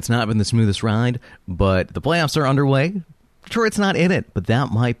season. It's not been the smoothest ride, but the playoffs are underway. Detroit's not in it, but that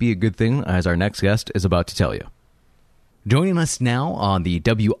might be a good thing, as our next guest is about to tell you. Joining us now on the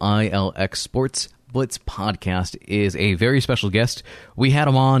WILX Sports Blitz podcast is a very special guest. We had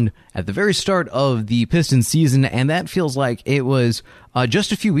him on at the very start of the Pistons season, and that feels like it was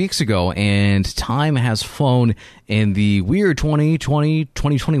just a few weeks ago, and time has flown in the weird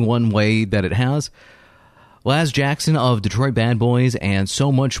 2021 way that it has. Laz Jackson of Detroit Bad Boys and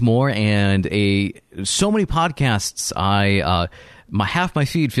so much more, and so many podcasts. Half my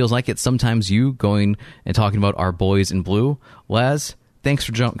feed feels like it's sometimes you going and talking about our boys in blue. Laz, thanks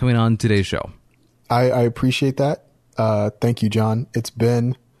for coming on today's show. I appreciate that. Thank you, John. It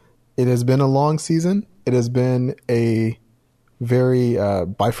has been a long season. It has been a very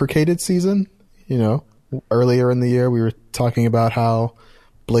bifurcated season. You know, earlier in the year, we were talking about how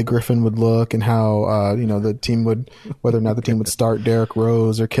Blake Griffin would look and how, the team whether or not the team would start Derrick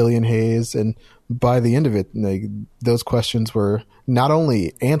Rose or Killian Hayes. And by the end of it, those questions were not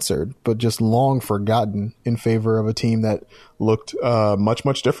only answered, but just long forgotten in favor of a team that looked much,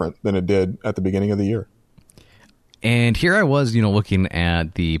 much different than it did at the beginning of the year. And here I was, looking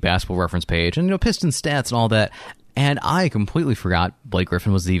at the Basketball Reference page and, Pistons stats and all that. And I completely forgot Blake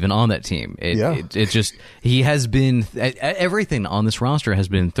Griffin was even on that team. He has been, everything on this roster has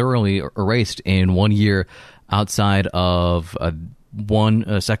been thoroughly erased in 1 year outside of one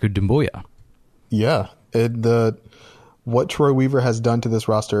Sekou Doumbouya. Yeah. What Troy Weaver has done to this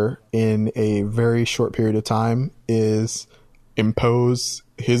roster in a very short period of time is impose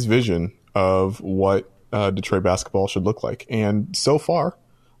his vision of what Detroit basketball should look like. And so far,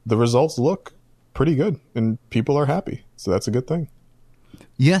 the results look pretty good and people are happy. So that's a good thing.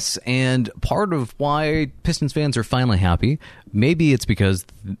 Yes, and part of why Pistons fans are finally happy, maybe it's because,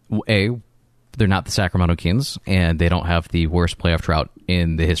 they're not the Sacramento Kings, and they don't have the worst playoff drought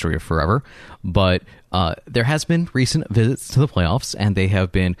in the history of forever. But there has been recent visits to the playoffs, and they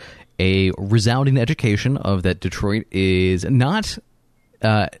have been a resounding education of that Detroit is not,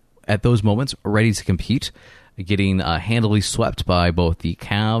 at those moments, ready to compete, getting handily swept by both the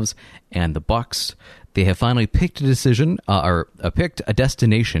Cavs and the Bucks. They have finally picked picked a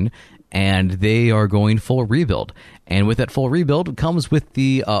destination, and they are going full rebuild. And with that full rebuild comes with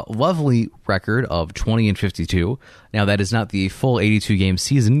the lovely record of 20-52. Now, that is not the full 82-game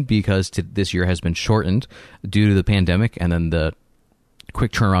season because this year has been shortened due to the pandemic and then the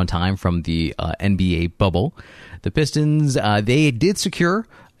quick turnaround time from the NBA bubble. The Pistons, they did secure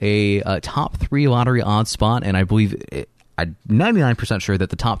a top 3 lottery odds spot, and I believe I'm 99% sure that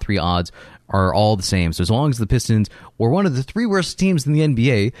the top 3 odds are all the same. So as long as the Pistons were one of the 3 worst teams in the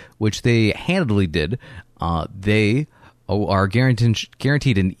NBA, which they handily did, they are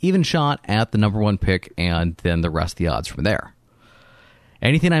guaranteed an even shot at the number 1 pick, and then the rest of the odds from there.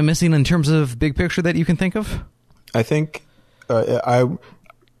 Anything I'm missing in terms of big picture that you can think of? I think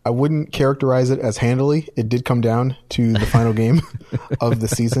I wouldn't characterize it as handily. It did come down to the final game of the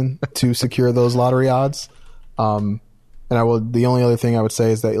season to secure those lottery odds. And the only other thing I would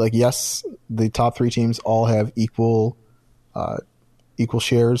say is that, yes, the top 3 teams all have equal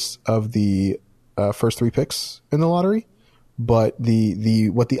shares of the first 3 picks in the lottery, but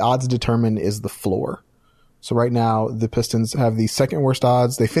what the odds determine is the floor. So right now, the Pistons have the second worst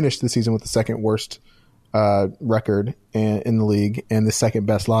odds. They finished the season with the second worst record in the league and the second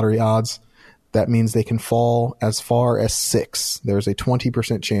best lottery odds. That means they can fall as far as 6. There's a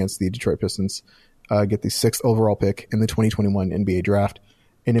 20% chance the Detroit Pistons get the 6th overall pick in the 2021 NBA draft.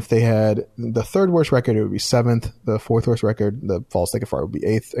 And if they had the third worst record, it would be 7th. The 4th worst record, the false second far, would be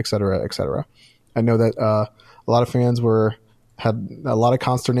 8th, et cetera, et cetera. I know that a lot of fans had a lot of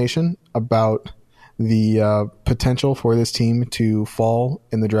consternation about the potential for this team to fall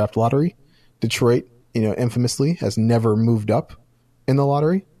in the draft lottery. Detroit, infamously has never moved up in the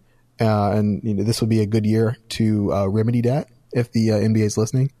lottery. And this would be a good year to remedy that if the NBA is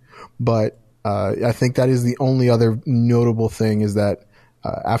listening. But I think that is the only other notable thing is that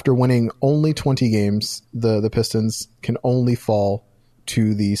after winning only 20 games, the Pistons can only fall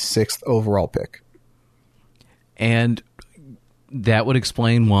to the 6th overall pick. And that would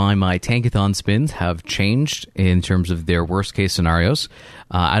explain why my Tankathon spins have changed in terms of their worst case scenarios.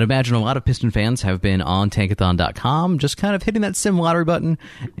 I'd imagine a lot of Piston fans have been on Tankathon.com, just kind of hitting that sim lottery button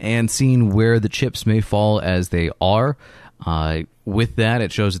and seeing where the chips may fall as they are. With that,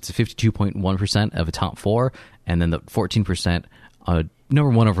 it shows it's a 52.1% of a top 4, and then the 14% number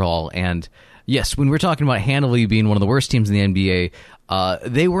 1 overall. And yes, when we're talking about handily being one of the worst teams in the NBA,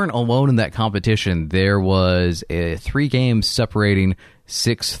 they weren't alone in that competition. There was 3 games separating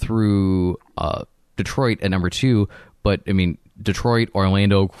 6 through Detroit at number 2. But, I mean, Detroit,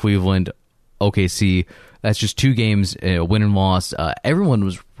 Orlando, Cleveland, OKC, that's just 2 games, win and loss. Everyone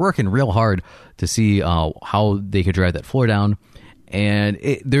was working real hard to see how they could drive that floor down. And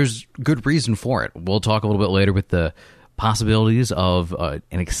there's good reason for it. We'll talk a little bit later with the possibilities of an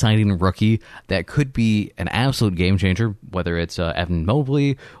exciting rookie that could be an absolute game changer, whether it's Evan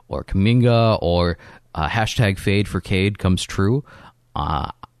Mobley or Kuminga or hashtag fade for Cade comes true.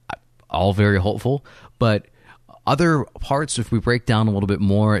 All very hopeful. But other parts, if we break down a little bit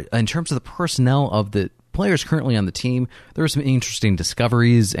more, in terms of the personnel of the players currently on the team, there were some interesting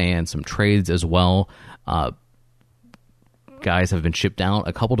discoveries and some trades as well. Guys have been shipped out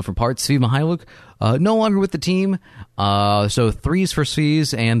a couple different parts. Svi Mykhailiuk, no longer with the team. So 3s for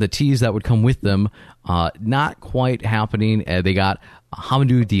Svs and the Ts that would come with them, not quite happening. They got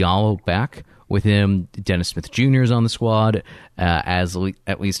Hamidou Diallo back with him. Dennis Smith Jr. is on the squad,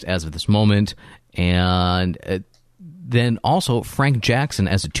 at least as of this moment. And then also Frank Jackson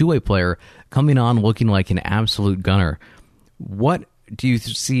as a 2-way player coming on looking like an absolute gunner. What do you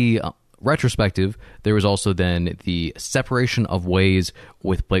see... retrospective, there was also then the separation of ways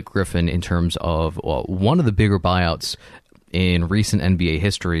with Blake Griffin in terms of one of the bigger buyouts in recent NBA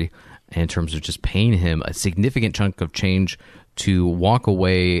history in terms of just paying him a significant chunk of change to walk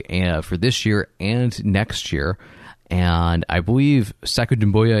away for this year and next year. And I believe Sekou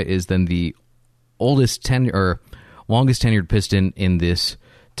Doumbouya is then the longest tenured Piston in this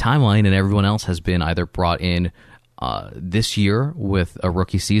timeline, and everyone else has been either brought in this year with a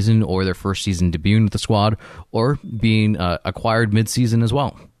rookie season or their first season debuting with the squad or being acquired midseason as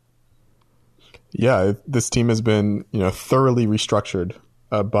well. Yeah, this team has been thoroughly restructured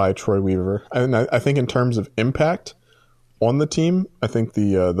by Troy Weaver. And I think in terms of impact on the team, I think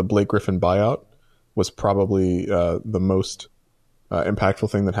the Blake Griffin buyout was probably the most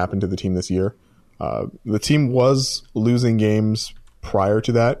impactful thing that happened to the team this year. The team was losing games prior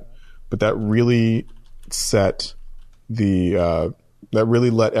to that, but that really that really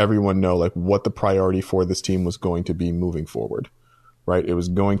let everyone know like what the priority for this team was going to be moving forward, right? It was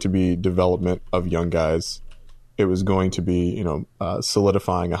going to be development of young guys. It was going to be,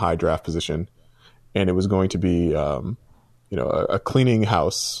 solidifying a high draft position, and it was going to be, a cleaning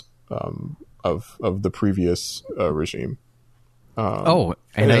house of the previous regime. And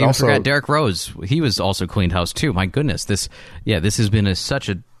I even forgot Derrick Rose. He was also cleaned house too. My goodness, this has been such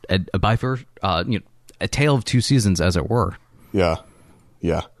a tale of 2 seasons, as it were. Yeah.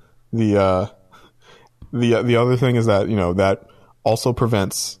 The other thing is that that also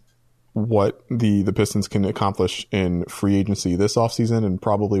prevents what the Pistons can accomplish in free agency this offseason, and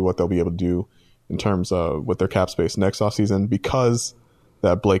probably what they'll be able to do in terms of with their cap space next offseason, because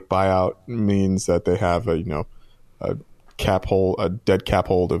that Blake buyout means that they have a dead cap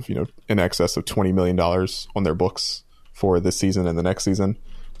hold of in excess of $20 million on their books for this season and the next season.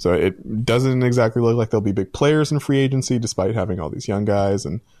 So it doesn't exactly look like they'll be big players in free agency, despite having all these young guys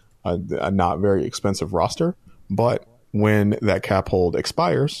and a not very expensive roster. But when that cap hold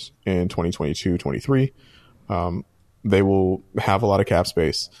expires in 2022-23, they will have a lot of cap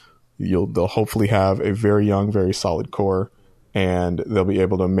space. They'll hopefully have a very young, very solid core, and they'll be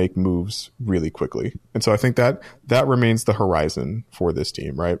able to make moves really quickly. And so I think that remains the horizon for this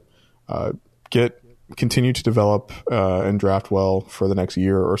team, right? Continue to develop and draft well for the next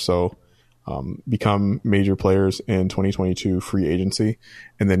year or so, become major players in 2022 free agency,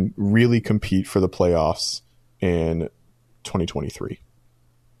 and then really compete for the playoffs in 2023.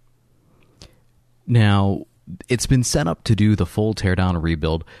 Now, it's been set up to do the full teardown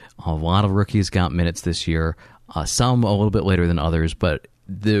rebuild. A lot of rookies got minutes this year, some a little bit later than others, but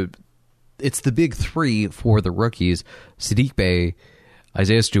it's the big 3 for the rookies: Saddiq Bey,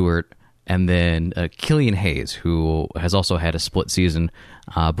 Isaiah Stewart, and then Killian Hayes, who has also had a split season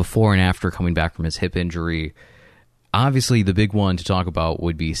before and after coming back from his hip injury. Obviously, the big one to talk about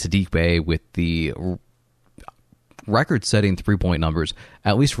would be Saddiq Bey with the record-setting three-point numbers,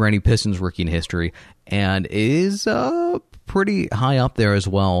 at least for any Pistons rookie in history, and is pretty high up there as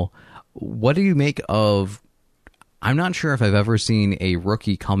well. What do you make of... I'm not sure if I've ever seen a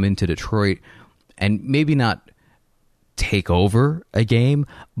rookie come into Detroit and maybe not take over a game,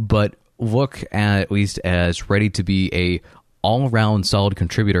 but look at least as ready to be a all-around solid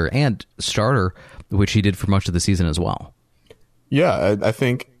contributor and starter, which he did for much of the season as well. Yeah, I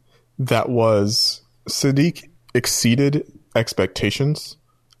think that was... Saddiq exceeded expectations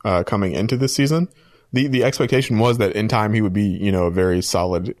coming into this season. The expectation was that in time he would be, a very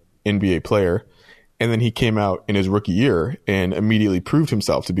solid NBA player. And then he came out in his rookie year and immediately proved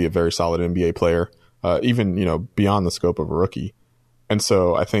himself to be a very solid NBA player, even, beyond the scope of a rookie. And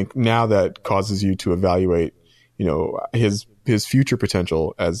so I think now that causes you to evaluate, his future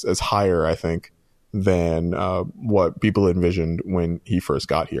potential as higher, I think, than what people envisioned when he first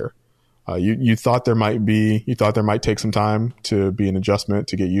got here. You thought there might take some time to be an adjustment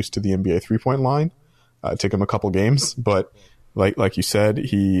to get used to the NBA 3-point line. It took him a couple games, but like you said,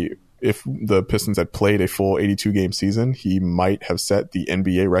 if the Pistons had played a full 82 game season, he might have set the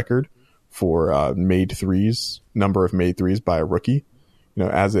NBA record for made threes, number of made threes by a rookie.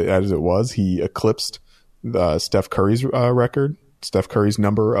 As it was, he eclipsed Steph Curry's record, Steph Curry's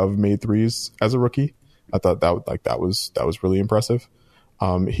number of made threes as a rookie. I thought that was really impressive.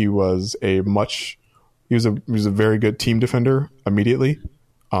 He was a very good team defender immediately.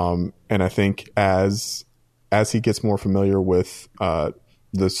 And I think as he gets more familiar with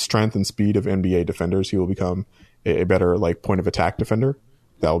the strength and speed of NBA defenders, he will become a better point of attack defender.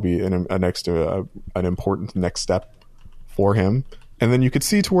 That will be an important next step for him. And then you could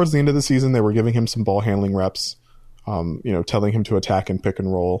see towards the end of the season, they were giving him some ball handling reps, telling him to attack and pick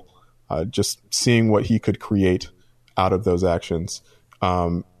and roll, just seeing what he could create out of those actions.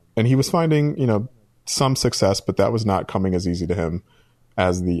 And he was finding, some success, but that was not coming as easy to him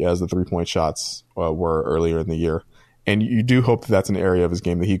as the 3-point shots were earlier in the year. And you do hope that that's an area of his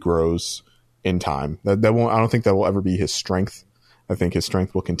game that he grows in time. I don't think that will ever be his strength. I think his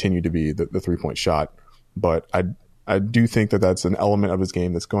strength will continue to be the 3-point shot. But I do think that that's an element of his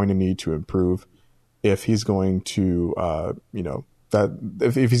game that's going to need to improve if he's going to,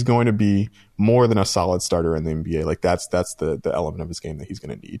 if he's going to be more than a solid starter in the NBA. That's the element of his game that he's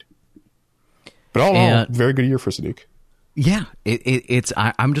going to need. But all in all, very good year for Saddiq. Yeah,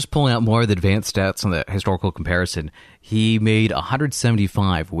 I'm just pulling out more of the advanced stats on the historical comparison. He made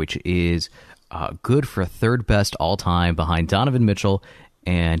 175, which is good for third best all time behind Donovan Mitchell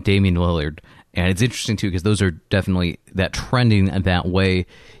and Damian Lillard. And it's interesting too because those are definitely that trending that way.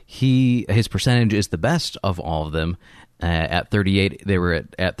 His percentage is the best of all of them. At 38, they were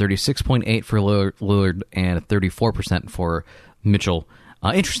at 36.8 for Lillard and 34% for Mitchell.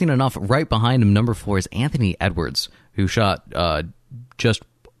 Interesting enough, right behind him, number 4 is Anthony Edwards, who shot just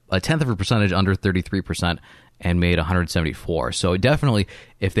a tenth of a percentage under 33% and made 174. So definitely,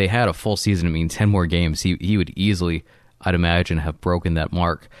 if they had a full season, 10 more games, he would easily, I'd imagine, have broken that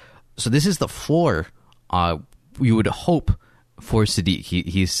mark. So this is the floor you would hope for Saddiq.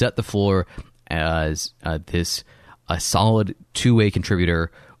 He set the floor as a solid two-way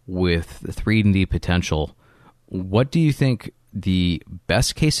contributor with 3-and-D potential. What do you think the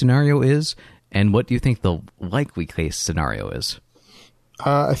best case scenario is, and what do you think the likely case scenario is?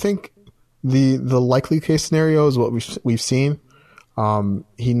 I think the likely case scenario is what we've seen.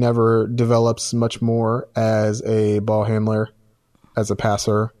 He never develops much more as a ball handler, as a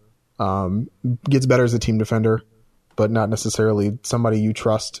passer. Gets better as a team defender, but not necessarily somebody you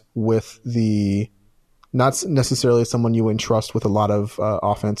trust with not necessarily someone you entrust with a lot of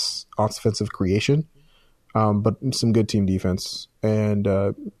offensive creation. But some good team defense, and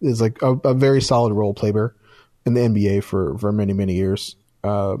is like a very solid role player in the NBA for many, many years.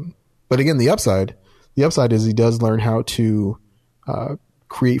 But again, the upside is he does learn how to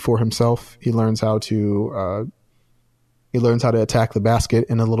create for himself. He learns how to attack the basket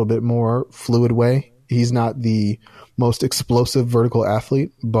in a little bit more fluid way. He's not the most explosive vertical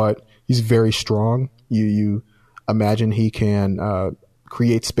athlete, but he's very strong. You imagine he can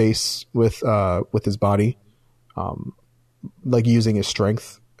create space with his body, using his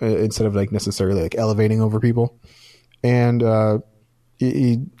strength instead of necessarily elevating over people. And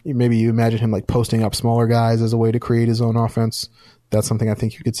maybe you imagine him posting up smaller guys as a way to create his own offense. That's something I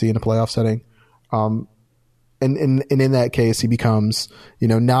think you could see in a playoff setting. And in that case, he becomes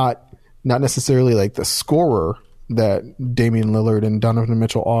not necessarily the scorer that Damian Lillard and Donovan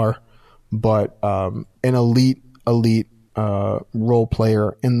Mitchell are, but an elite role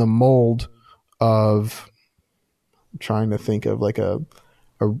player in the mold of, I'm trying to think of like a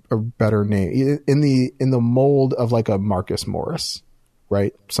better name, in the mold of like a Marcus Morris,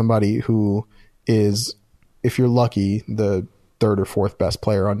 right? Somebody who is, if you're lucky, the third or fourth best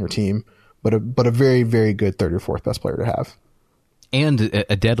player on your team, but a very, very good third or fourth best player to have. And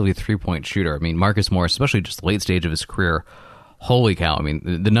a deadly 3-point shooter. I mean, Marcus Morris, especially just late stage of his career, holy cow. I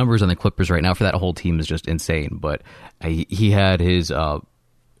mean, the numbers on the Clippers right now for that whole team is just insane. But he had his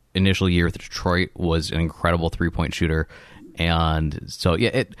initial year with Detroit, was an incredible 3-point shooter. And so,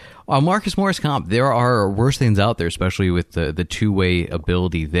 yeah, Marcus Morris comp, there are worse things out there, especially with the two-way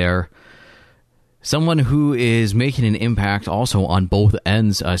ability there. Someone who is making an impact also on both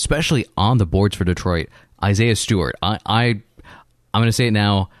ends, especially on the boards for Detroit, Isaiah Stewart. I'm going to say it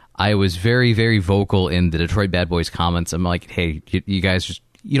now. I was very, very vocal in the Detroit Bad Boys comments. I'm like, hey, you guys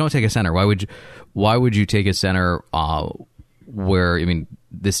you don't take a center. Why would you take a center where, I mean,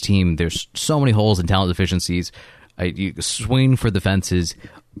 this team, there's so many holes and talent deficiencies. You swing for the fences.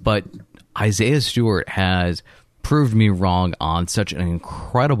 But Isaiah Stewart has proved me wrong on such an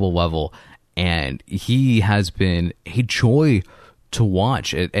incredible level. And he has been a joy to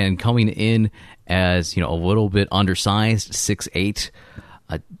watch. And coming in as, a little bit undersized, 6'8",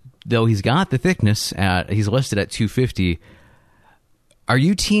 though he's got the thickness, he's listed at 250. Are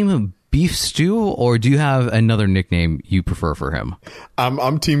you team Beef Stew, or do you have another nickname you prefer for him?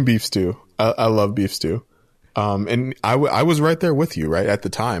 I'm team Beef Stew. I love Beef Stew. And I was right there with you, right, at the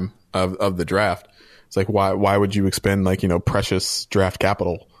time of the draft. It's like, why would you expend precious draft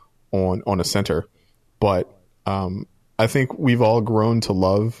capital on a center? But I think we've all grown to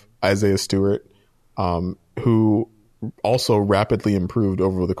love Isaiah Stewart, who also rapidly improved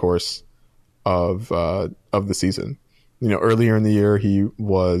over the course of the season. Earlier in the year, he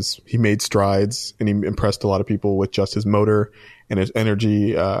made strides, and he impressed a lot of people with just his motor and his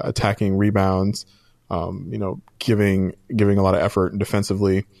energy, attacking rebounds, giving a lot of effort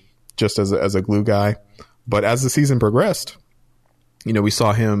defensively, just as a glue guy. But as the season progressed, we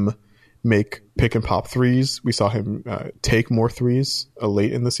saw him make pick and pop threes. We saw him take more threes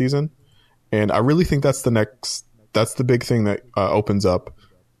late in the season. And I really think that's the big thing that opens up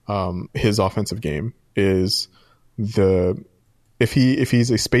his offensive game, is if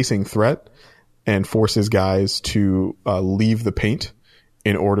he's a spacing threat and forces guys to leave the paint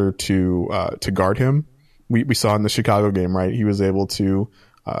in order to guard him. We saw in the Chicago game, right? He was able to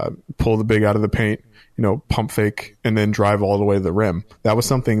pull the big out of the paint, pump fake, and then drive all the way to the rim. That was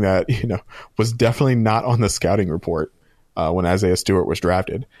something that, was definitely not on the scouting report when Isaiah Stewart was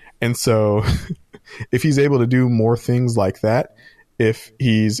drafted. And so if he's able to do more things like that, if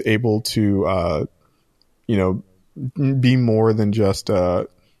he's able to, be more than just a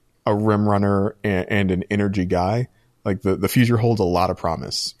rim runner and an energy guy, like the future holds a lot of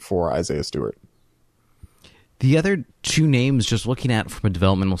promise for Isaiah Stewart. The other two names, just looking at from a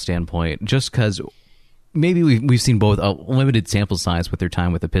developmental standpoint, just because maybe we've seen both a limited sample size with their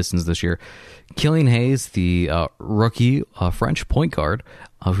time with the Pistons this year. Killian Hayes, the rookie French point guard,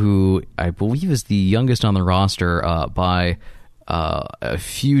 who I believe is the youngest on the roster by a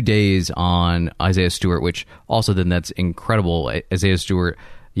few days on Isaiah Stewart, which also then that's incredible. Isaiah Stewart,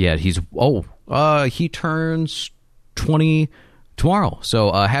 yeah, he turns 20 tomorrow.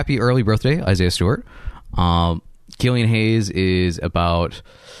 So happy early birthday, Isaiah Stewart. Killian Hayes is about,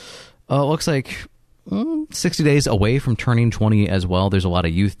 looks like 60 days away from turning 20 as well. There's a lot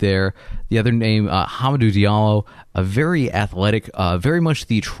of youth there. The other name, Hamidou Diallo, a very athletic, very much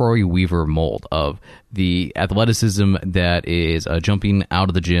the Troy Weaver mold of the athleticism that is jumping out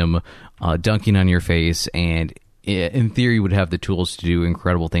of the gym, dunking on your face, and in theory would have the tools to do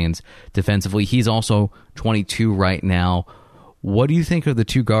incredible things defensively. He's also 22 right now. What do you think of the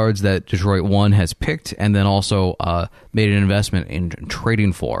two guards that Detroit, one, has picked and then also made an investment in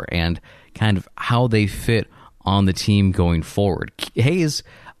trading for, and kind of how they fit on the team going forward? Hayes,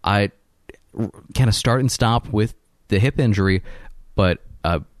 I kind of start and stop with the hip injury, but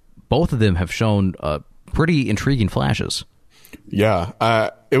both of them have shown pretty intriguing flashes. Yeah,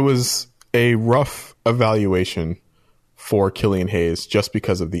 it was a rough evaluation for Killian Hayes just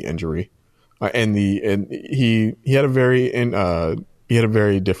because of the injury. And he had a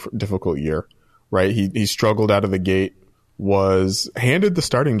very difficult year, right? He struggled out of the gate, was handed the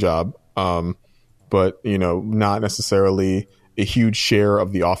starting job, but not necessarily a huge share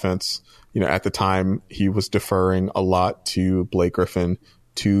of the offense. At the time he was deferring a lot to Blake Griffin,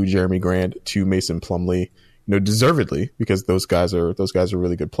 to Jeremy Grant, to Mason Plumlee, deservedly, because those guys are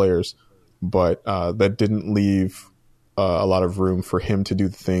really good players. But that didn't leave a lot of room for him to do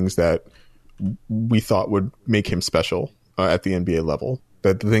the things that we thought would make him special at the NBA level,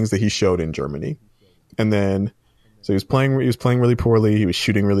 the things that he showed in Germany. And then, so he was playing really poorly. He was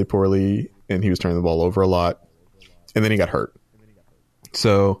shooting really poorly, and he was turning the ball over a lot. And then he got hurt.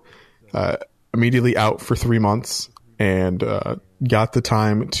 So immediately out for 3 months, and got the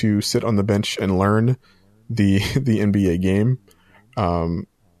time to sit on the bench and learn the NBA game.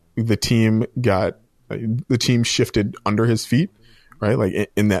 The team shifted under his feet, right?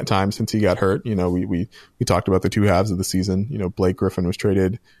 Like in that time since he got hurt, we talked about the two halves of the season. Blake Griffin was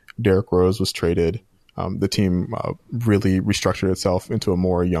traded, Derrick Rose was traded. The team really restructured itself into a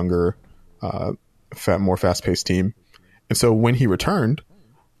more younger, more fast-paced team. And so when he returned,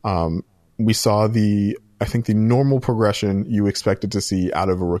 we saw the normal progression you expected to see out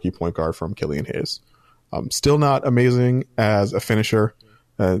of a rookie point guard from Killian Hayes. Still not amazing as a finisher,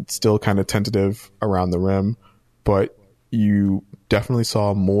 still kind of tentative around the rim, but you definitely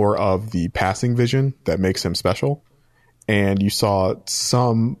saw more of the passing vision that makes him special. And you saw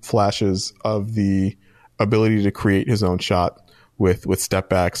some flashes of the ability to create his own shot with step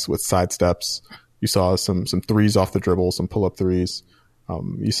backs, with side steps. You saw some threes off the dribble, some pull up threes.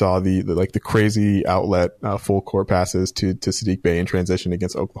 You saw the crazy outlet full court passes to Saddiq Bey in transition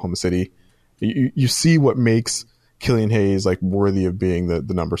against Oklahoma City. You see what makes Killian Hayes worthy of being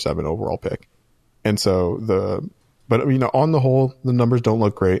the number 7 overall pick. And so on the whole, the numbers don't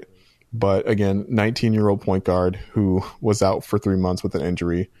look great. But again, 19-year-old point guard who was out for 3 months with an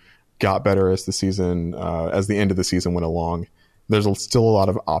injury, got better as the end of the season went along. There's still a lot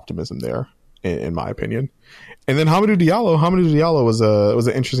of optimism there, in my opinion. And then Hamidou Diallo was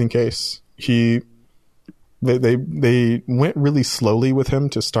an interesting case. They went really slowly with him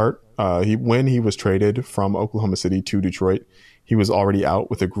to start. When he was traded from Oklahoma City to Detroit, he was already out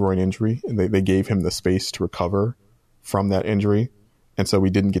with a groin injury, and they gave him the space to recover from that injury. And so we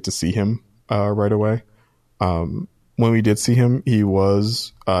didn't get to see him right away. When we did see him, he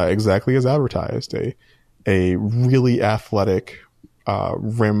was exactly as advertised, a really athletic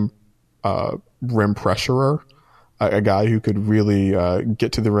rim pressurer, a guy who could really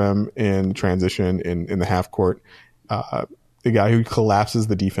get to the rim in transition in the half court, a guy who collapses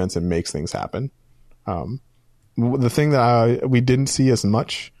the defense and makes things happen. The thing that we didn't see as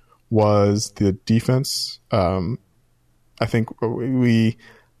much was the defense. I think we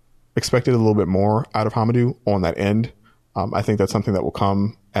expected a little bit more out of Hamidou on that end. I think that's something that will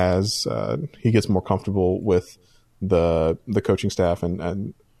come as he gets more comfortable with the coaching staff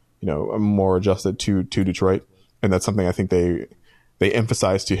and more adjusted to Detroit. And that's something I think they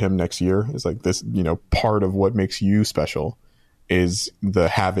emphasize to him next year is this, part of what makes you special is the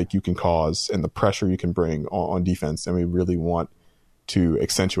havoc you can cause and the pressure you can bring on defense. And we really want to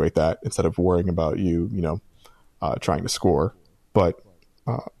accentuate that instead of worrying about you, trying to score. But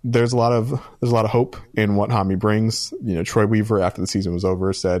there's a lot of hope in what Hami brings. Troy Weaver, after the season was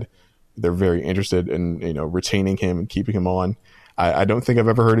over, said they're very interested in retaining him and keeping him on. I don't think I've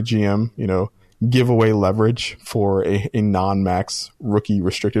ever heard a GM give away leverage for a non-max rookie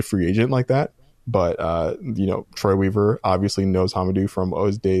restricted free agent like that. But Troy Weaver obviously knows Hamidou from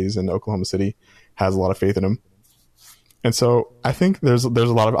his days in Oklahoma City, has a lot of faith in him, and so I think there's a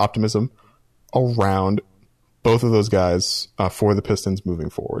lot of optimism around both of those guys for the Pistons moving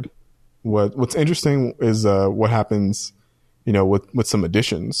forward. What's interesting is what happens, with some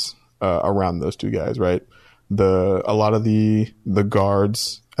additions around those two guys, right? A lot of the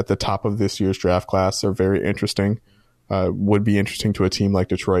guards at the top of this year's draft class are very interesting. Would be interesting to a team like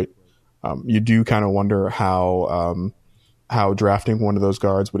Detroit. You do kind of wonder how drafting one of those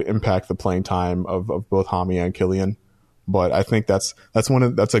guards would impact the playing time of both Hami and Killian. But I think that's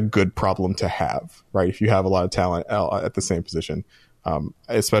a good problem to have, right? If you have a lot of talent at the same position,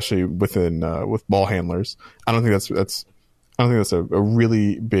 especially with ball handlers, I don't think that's a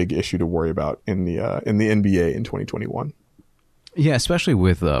really big issue to worry about in the NBA in 2021. Yeah, especially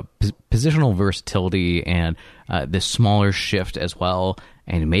with positional versatility and this smaller shift as well.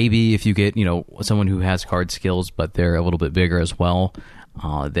 And maybe if you get someone who has guard skills, but they're a little bit bigger as well,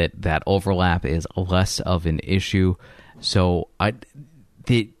 that overlap is less of an issue. So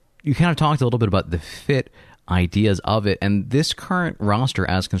you kind of talked a little bit about the fit ideas of it, and this current roster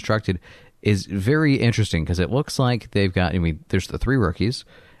as constructed is very interesting because it looks like they've got, there's the 3 rookies,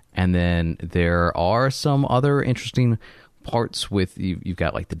 and then there are some other interesting parts with, you've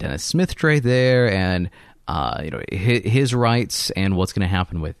got the Dennis Smith trade there, and his rights and what's going to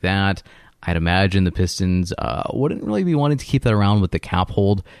happen with that. I'd imagine the Pistons wouldn't really be wanting to keep that around with the cap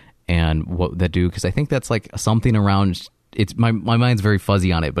hold and what they do, because I think that's something around it's my mind's very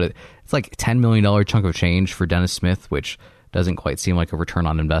fuzzy on it, but it's like $10 million chunk of change for Dennis Smith, which doesn't quite seem like a return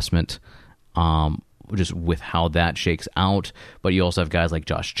on investment, just with how that shakes out. But you also have guys like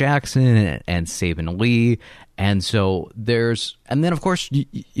Josh Jackson and Saban Lee, and so and then of course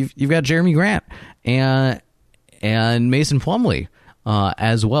you've got Jeremy Grant and Mason Plumlee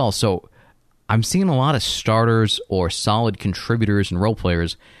as well. So I'm seeing a lot of starters or solid contributors and role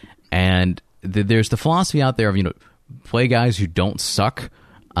players, and there's the philosophy out there of, play guys who don't suck.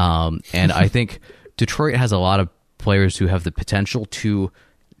 And I think Detroit has a lot of players who have the potential to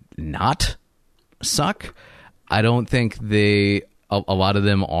not suck. I don't think a lot of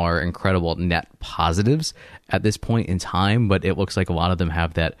them are incredible net positives at this point in time, but it looks like a lot of them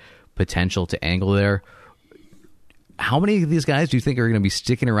have that potential to angle there. How many of these guys do you think are going to be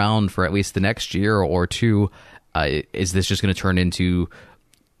sticking around for at least the next year or two? Is this just going to turn into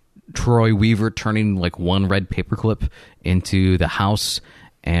Troy Weaver turning like one red paperclip into the house?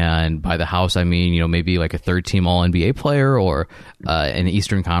 And by the house, I mean, maybe like a third-team All-NBA player or an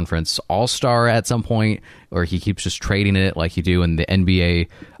Eastern Conference All-Star at some point, or he keeps just trading it like you do in the NBA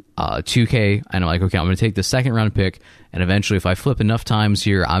 2K. And I'm like, okay, I'm going to take the second-round pick, and eventually if I flip enough times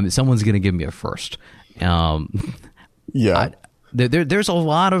here, someone's going to give me a first. Yeah. There's a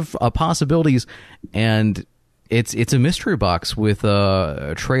lot of possibilities, and it's a mystery box with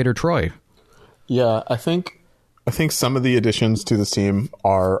Trader Troy. Yeah, I think some of the additions to this team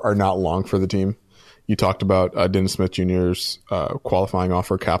are not long for the team. You talked about Dennis Smith Jr.'s qualifying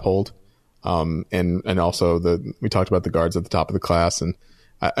offer cap hold, and also we talked about the guards at the top of the class, and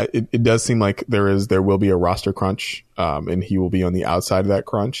it does seem like there will be a roster crunch, and he will be on the outside of that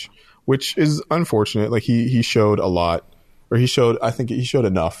crunch, which is unfortunate. Like he showed a lot, or I think he showed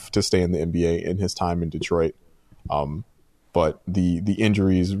enough to stay in the NBA in his time in Detroit, but the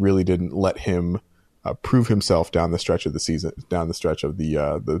injuries really didn't let him prove himself down the stretch of the season, down the stretch of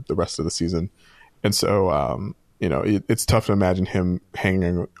the rest of the season. And so, it's tough to imagine him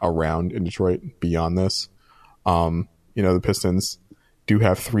hanging around in Detroit beyond this. The Pistons do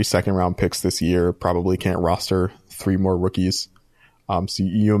have 3 second-round picks this year, probably can't roster 3 more rookies. So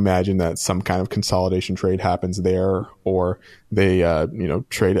you imagine that some kind of consolidation trade happens there, or they,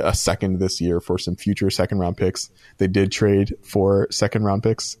 trade a second this year for some future second-round picks. They did trade for second-round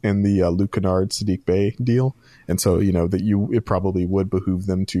picks in the Luke Kennard, Saddiq Bey deal, and so it probably would behoove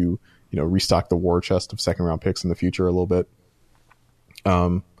them to restock the war chest of second-round picks in the future a little bit.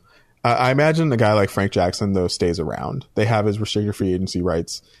 I imagine a guy like Frank Jackson though stays around. They have his restricted free agency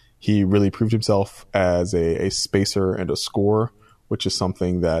rights. He really proved himself as a spacer and a scorer, which is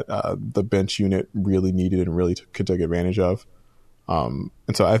something that the bench unit really needed and really could take advantage of. And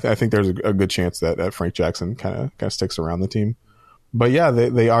so I think there's a good chance that Frank Jackson kind of sticks around the team. But yeah,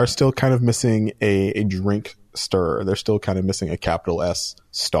 they are still kind of missing a drink stir. They're still kind of missing a capital S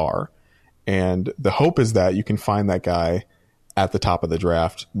star. And the hope is that you can find that guy at the top of the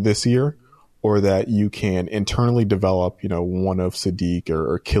draft this year, or that you can internally develop, one of Saddiq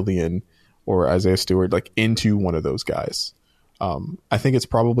or Killian or Isaiah Stewart, like into one of those guys. I think it's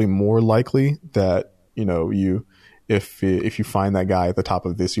probably more likely that, if you find that guy at the top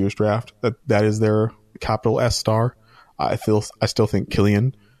of this year's draft, that is their capital S star. I still think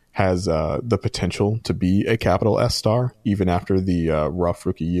Killian has the potential to be a capital S star, even after the rough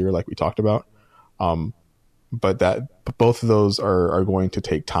rookie year, like we talked about. But both of those are going to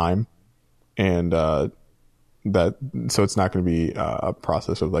take time, and so it's not going to be a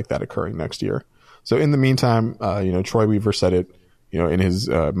process of like that occurring next year. So in the meantime, Troy Weaver said it, in his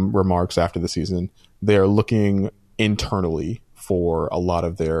remarks after the season, they are looking internally for a lot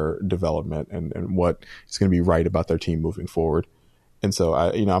of their development and what is going to be right about their team moving forward. And so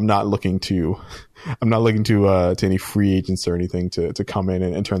I'm not looking to any free agents or anything to come in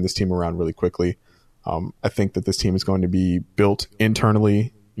and turn this team around really quickly. I think that this team is going to be built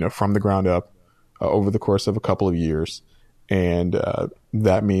internally, from the ground up over the course of a couple of years. And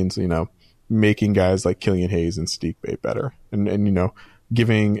that means, making guys like Killian Hayes and Saddiq Bey better, and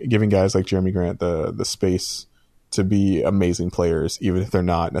giving guys like Jeremy Grant the space to be amazing players, even if they're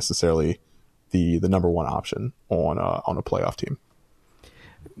not necessarily the number one option on a playoff team.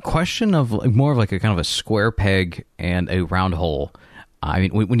 Question of more of like a kind of a square peg and a round hole. I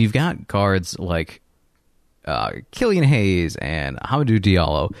mean, when you've got guards like Killian Hayes and Hamidou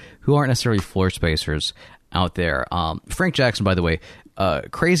Diallo, who aren't necessarily floor spacers out there. Frank Jackson, by the way,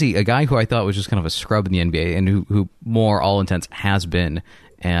 crazy, a guy who I thought was just kind of a scrub in the NBA and who more all intents has been,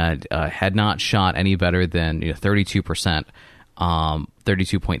 and had not shot any better than 32%,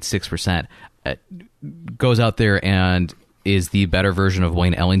 32.6%, goes out there and is the better version of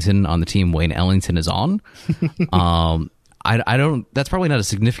Wayne Ellington on the team Wayne Ellington is on. I don't. That's probably not a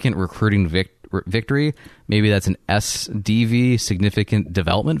significant recruiting victory. Maybe that's an SDV, significant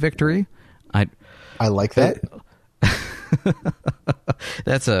development victory. I like that.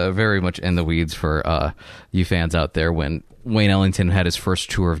 That's very much in the weeds for you fans out there when Wayne Ellington had his first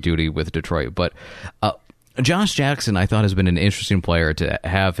tour of duty with Detroit. But Josh Jackson, I thought, has been an interesting player to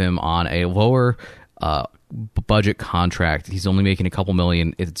have him on a lower budget contract. He's only making a couple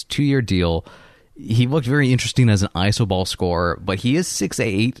million. It's a 2-year deal. He looked very interesting as an iso ball scorer, but he is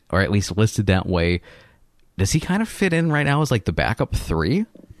 6'8", or at least listed that way. Does he kind of fit in right now as like the backup 3?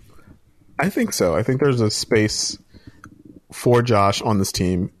 I think so. I think there's a space for Josh on this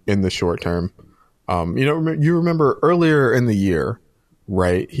team in the short term. You remember earlier in the year,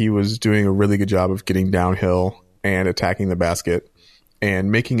 right? He was doing a really good job of getting downhill and attacking the basket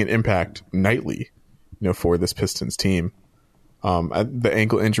and making an impact nightly, for this Pistons team. The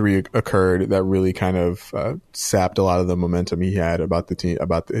ankle injury occurred that really kind of sapped a lot of the momentum he had about the team,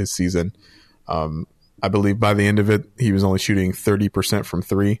 about his season. I believe by the end of it, he was only shooting 30% from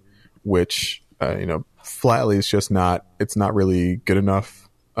 3, which, flatly is just not, it's not really good enough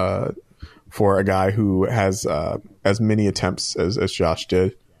for a guy who has as many attempts as Josh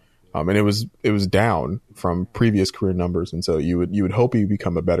did. And it was down from previous career numbers. And so you would hope he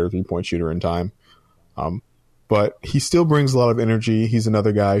become a better 3-point shooter in time. But he still brings a lot of energy. He's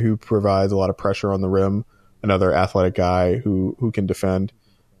another guy who provides a lot of pressure on the rim, another athletic guy who can defend,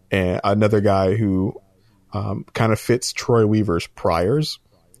 and another guy who kind of fits Troy Weaver's priors.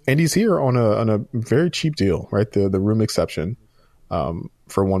 And he's here on a very cheap deal, right? The room exception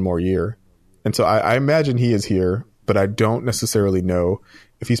for 1 more year. And so I imagine he is here, but I don't necessarily know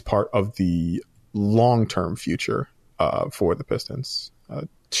if he's part of the long-term future for the Pistons.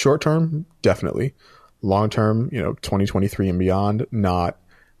 Short-term, definitely. Long-term, 2023 and beyond, not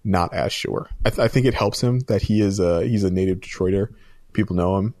as sure. I think it helps him that he's a native Detroiter. People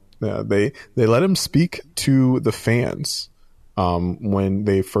know him. They let him speak to the fans when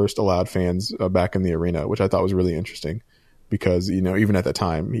they first allowed fans back in the arena, which I thought was really interesting because, even at the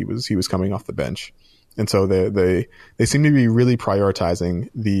time he was coming off the bench. And so they seem to be really prioritizing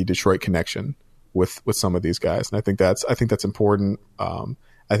the Detroit connection with some of these guys. And I think that's important.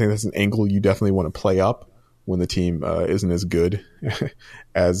 I think that's an angle you definitely want to play up when the team isn't as good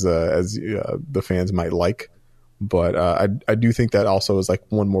as the fans might like. But I do think that also is like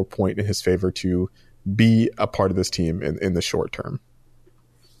one more point in his favor to be a part of this team in the short term.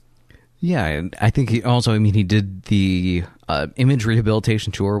 Yeah, and I think he did the image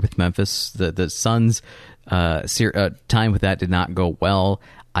rehabilitation tour with Memphis. The Suns' time with that did not go well.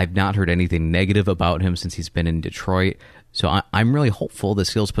 I've not heard anything negative about him since he's been in Detroit. So I'm really hopeful the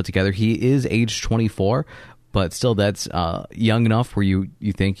skills put together. He is age 24, but still that's young enough where you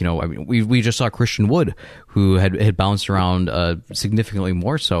think, we just saw Christian Wood, who had bounced around significantly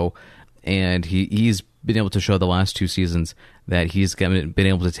more so, and he's been able to show the last 2 seasons that he's been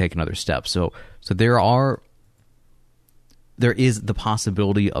able to take another step. So there is the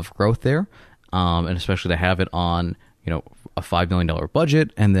possibility of growth there, and especially to have it on, a $5 million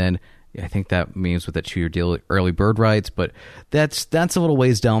budget, and then I think that means with that 2-year deal, early bird rights, but that's a little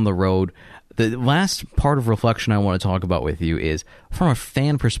ways down the road. The last part of reflection I want to talk about with you is from a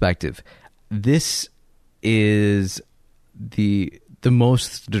fan perspective. This is the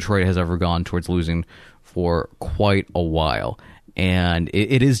most Detroit has ever gone towards losing for quite a while, and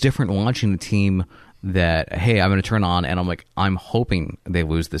it is different watching a team that, hey, I'm going to turn on and I'm hoping they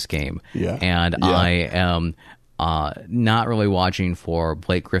lose this game, and I am not really watching for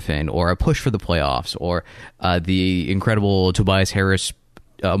Blake Griffin or a push for the playoffs or the incredible Tobias Harris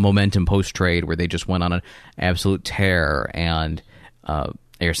momentum post-trade where they just went on an absolute tear, and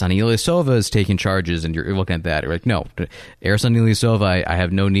Ersan Ilyasova is taking charges, and you're looking at that. You're like, no, Ersan Ilyasova, I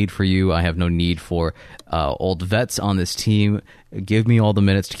have no need for you. I have no need for old vets on this team. Give me all the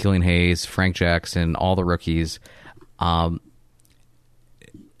minutes to Killian Hayes, Frank Jackson, all the rookies. How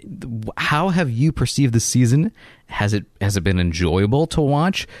have you perceived the season? Has it been enjoyable to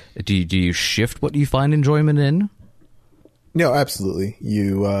watch? Do you shift what you find enjoyment in? No, absolutely.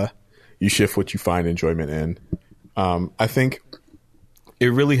 You shift what you find enjoyment in. I think it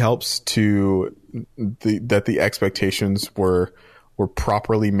really helps that the expectations were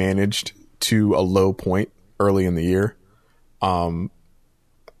properly managed to a low point early in the year, and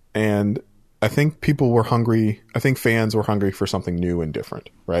I think people were hungry. I think fans were hungry for something new and different,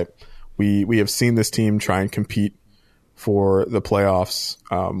 right? We have seen this team try and compete for the playoffs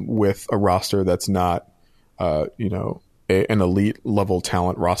with a roster that's not, an elite level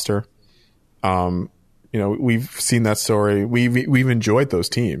talent roster. We've seen that story. We've enjoyed those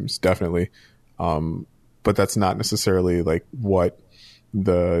teams, definitely. but that's not necessarily like what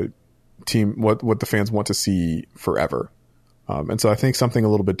the fans want to see forever. And so I think something a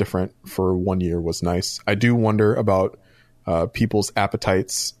little bit different for 1 year was nice. I do wonder about people's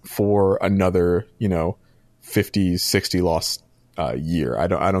appetites for another, 50, 60 loss year. I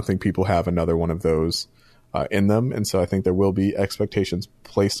don't think people have another one of those in them. And so I think there will be expectations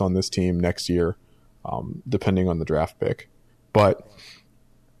placed on this team next year, depending on the draft pick. But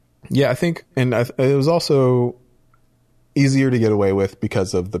yeah, I think, and it was also easier to get away with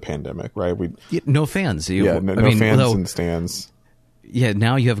because of the pandemic, right? No fans. No fans in the stands. Yeah,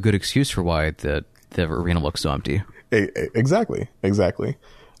 now you have a good excuse for why the arena looks so empty. Exactly.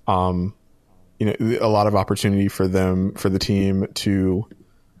 A lot of opportunity for the team to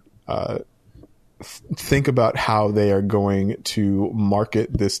think about how they are going to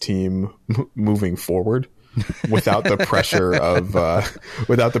market this team moving forward without the pressure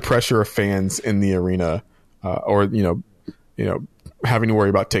of fans in the arena, or having to worry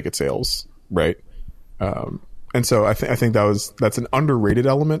about ticket sales, right? And so I think that's an underrated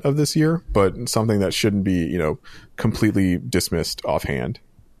element of this year, but something that shouldn't be completely dismissed offhand.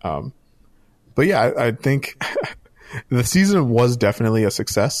 But yeah, I think the season was definitely a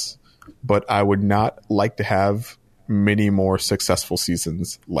success, but I would not like to have many more successful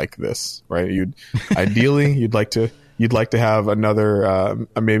seasons like this, right? You'd like to have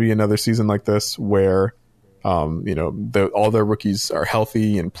maybe another season like this where all their rookies are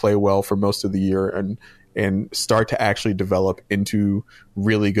healthy and play well for most of the year and start to actually develop into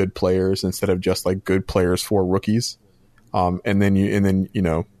really good players instead of just like good players for rookies. And then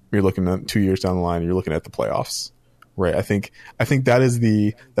you're looking at 2 years down the line, you're looking at the playoffs, right? I think that's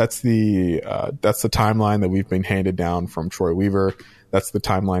the timeline that we've been handed down from Troy Weaver. That's the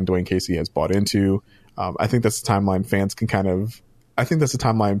timeline Dwayne Casey has bought into. I think that's the timeline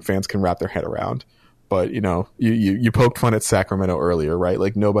fans can wrap their head around. But you poked fun at Sacramento earlier, right?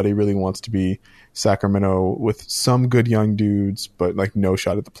 Like nobody really wants to be Sacramento with some good young dudes, but like no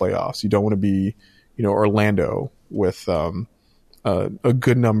shot at the playoffs. You don't want to be, Orlando with a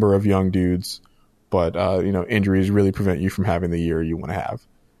good number of young dudes, but injuries really prevent you from having the year you want to have.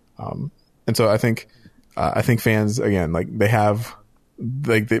 And so I think fans, again, like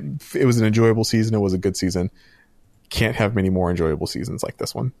it was an enjoyable season. It was a good season. Can't have many more enjoyable seasons like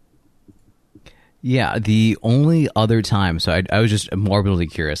this one. Yeah, the only other time, so I was just morbidly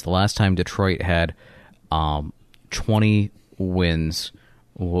curious, the last time Detroit had 20 wins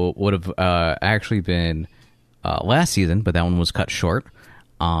would have actually been last season, but that one was cut short,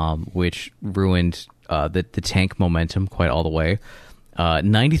 which ruined the tank momentum quite all the way.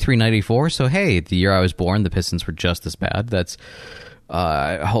 93-94, so hey, the year I was born, the Pistons were just as bad. That's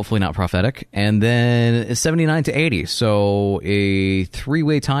hopefully not prophetic. And then 79-80, so a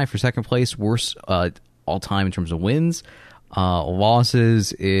three-way tie for second place, worst all time in terms of wins.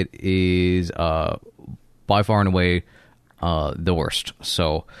 Losses, it is by far and away the worst.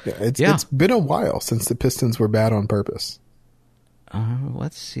 So it's been a while since the Pistons were bad on purpose.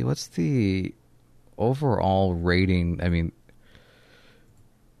 Let's see, what's the overall rating? I mean,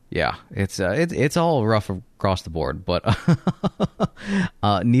 yeah, it's all rough across the board, but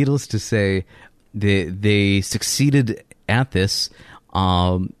needless to say, they succeeded at this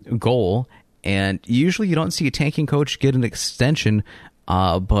goal, and usually you don't see a tanking coach get an extension,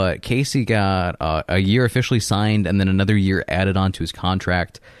 but Casey got a year officially signed and then another year added on to his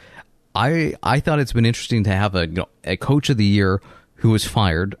contract. I thought it's been interesting to have a coach of the year who was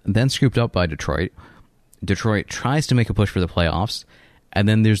fired, then scooped up by Detroit. Detroit tries to make a push for the playoffs, and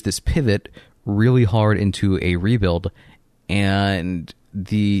then there's this pivot really hard into a rebuild, and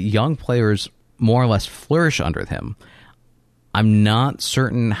the young players more or less flourish under him. I'm not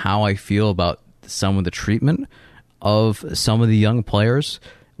certain how I feel about some of the treatment of some of the young players,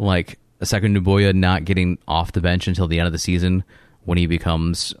 like Sekou Ndombele not getting off the bench until the end of the season when he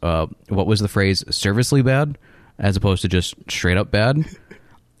becomes, what was the phrase, serviceably bad, as opposed to just straight up bad.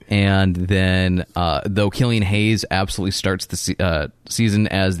 And then, though Killian Hayes absolutely starts the season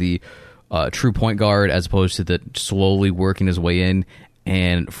as the true point guard, as opposed to the slowly working his way in,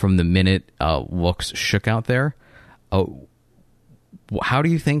 and from the minute looks shook out there. How do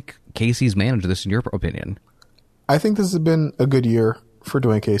you think Casey's managed this, in your opinion? I think this has been a good year for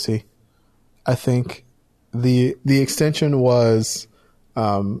Dwayne Casey. I think the extension was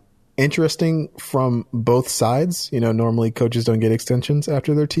interesting from both sides. Normally coaches don't get extensions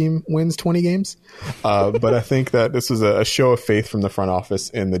after their team wins 20 games. But I think that this was a show of faith from the front office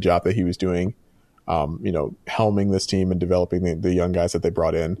in the job that he was doing, helming this team and developing the young guys that they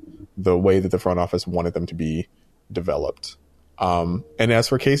brought in the way that the front office wanted them to be developed. And as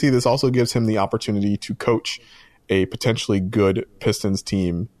for Casey, this also gives him the opportunity to coach a potentially good Pistons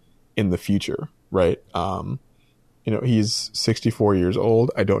team in the future, right? He's 64 years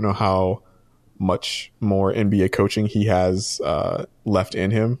old. I don't know how much more NBA coaching he has left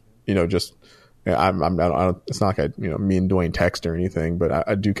in him. It's not like me and Dwayne text or anything, but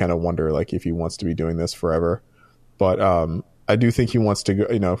I do kind of wonder like if he wants to be doing this forever. But I do think he wants to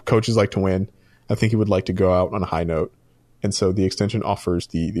go. Coaches like to win. I think he would like to go out on a high note, and so the extension offers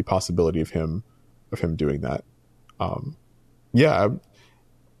the possibility of him doing that.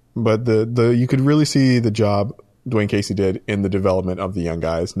 But the you could really see the job Dwayne Casey did in the development of the young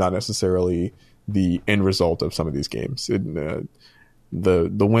guys, not necessarily the end result of some of these games. The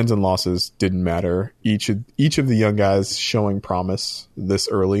wins and losses didn't matter. Each of the young guys showing promise this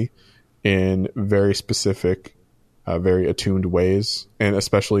early in very specific, very attuned ways, and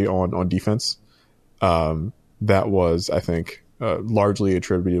especially on defense. That was, I think, largely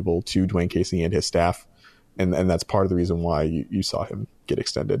attributable to Dwayne Casey and his staff, and that's part of the reason why you saw him get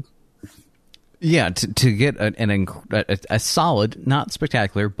extended. Yeah, to get a solid, not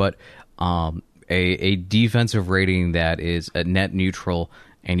spectacular, but a defensive rating that is a net neutral,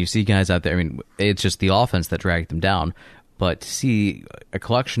 and you see guys out there. I mean, it's just the offense that dragged them down, but to see a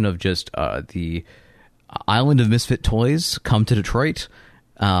collection of just the island of misfit toys come to Detroit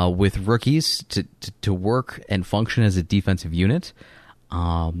with rookies to work and function as a defensive unit.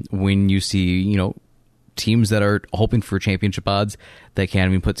 When you see, teams that are hoping for championship odds that can't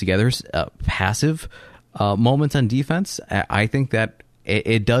even put together passive moments on defense, I think that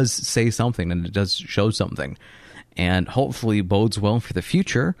it does say something, and it does show something, and hopefully bodes well for the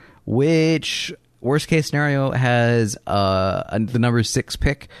future, which worst case scenario has the number 6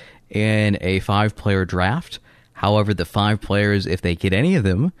 pick in a 5-player draft. However, the 5 players, if they get any of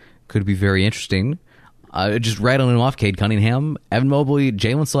them, could be very interesting. Just rattling them off: Cade Cunningham, Evan Mobley,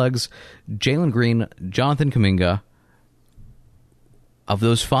 Jalen Suggs, Jalen Green, Jonathan Kuminga. Of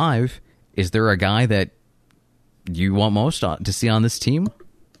those 5, is there a guy that you want most to see on this team?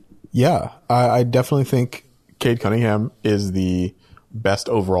 Yeah, I definitely think Cade Cunningham is the best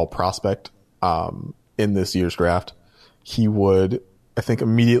overall prospect in this year's draft. He would, I think,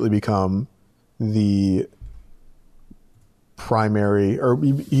 immediately become the primary, or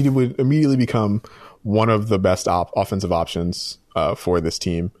he would immediately become one of the best offensive options for this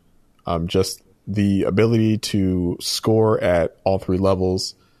team. Just the ability to score at all 3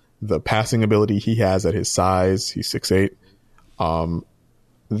 levels, the passing ability he has at his size, he's 6'8".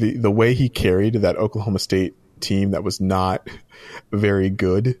 The way he carried that Oklahoma State team that was not very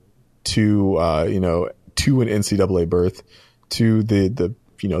good to an NCAA berth, to the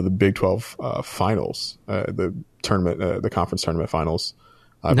Big 12 finals, the tournament, the conference tournament finals.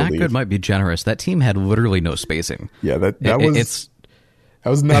 I Not believe. Good might be generous. That team had literally no spacing. Yeah, that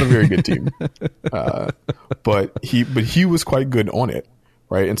was not a very good team. But he was quite good on it,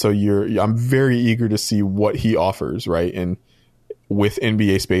 right? And so I'm very eager to see what he offers, right? And with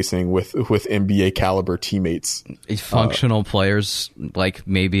NBA spacing, with NBA caliber teammates, functional players like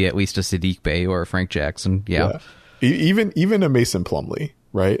maybe at least a Sadiq Bey or a Frank Jackson. Yeah. Even a Mason Plumlee,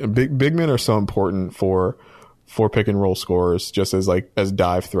 right? Big men are so important for pick and roll scorers, just as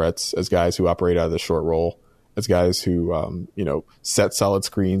dive threats, as guys who operate out of the short roll, as guys who set solid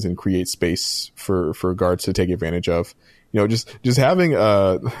screens and create space for guards to take advantage of. Just having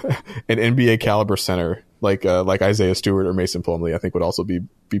an NBA caliber center like Isaiah Stewart or Mason Plumlee, I think would also be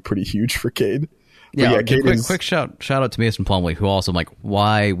pretty huge for Cade. Yeah, quick shout out to Mason Plumlee, who also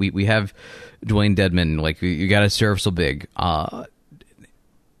why we have Dwayne Dedmon, you got a serve so big.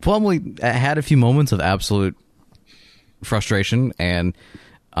 Plumlee had a few moments of absolute frustration and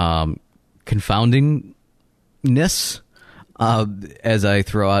confoundingness as I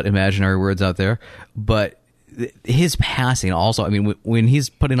throw out imaginary words out there, but his passing also, when he's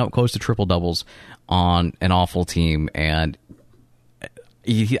putting up close to triple doubles on an awful team, and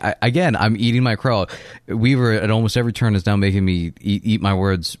again, I'm eating my crow. Weaver at almost every turn is now making me eat my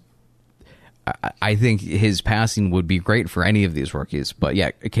words. I think his passing would be great for any of these rookies, but yeah,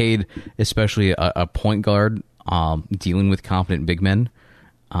 Cade, especially a point guard, dealing with confident big men,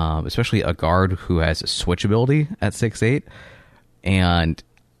 especially a guard who has a switch ability at 6'8", and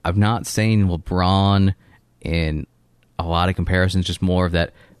I'm not saying LeBron in a lot of comparisons, just more of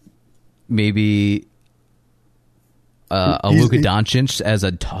that maybe a Luka Doncic as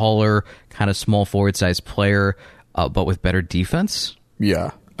a taller, kind of small forward sized player, but with better defense.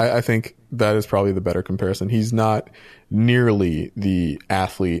 Yeah, I think that is probably the better comparison. He's not nearly the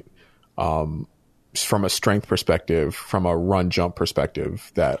athlete from a strength perspective, from a run jump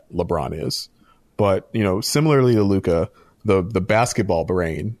perspective that LeBron is. But, similarly to Luka, the basketball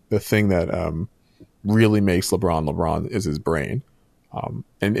brain, the thing that really makes LeBron is his brain.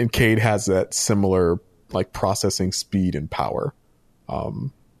 And Cade has that similar like processing speed and power.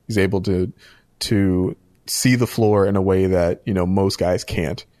 He's able to see the floor in a way that, you know, most guys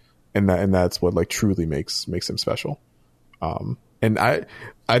can't. And that's what like truly makes him special. And I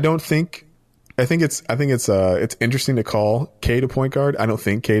think it's interesting to call Cade a point guard. I don't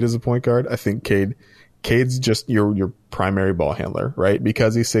think Cade is a point guard. I think Cade's just your primary ball handler, right?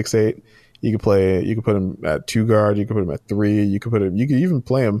 Because he's 6'8", you could put him at 2 guard, you could put him at 3, you could even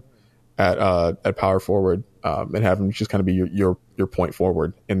play him at power forward, and have him just kind of be your point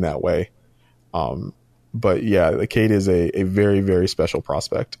forward in that way. But yeah, Cade is a very, very special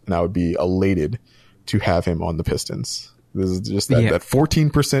prospect, and I would be elated to have him on the Pistons. This is just that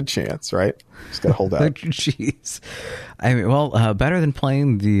 14% chance, right? Just gotta hold out. Jeez. I mean, well, better than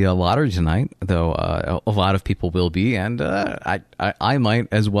playing the lottery tonight, though. A lot of people will be, and I might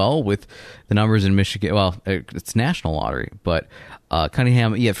as well with the numbers in Michigan. Well, it's national lottery, but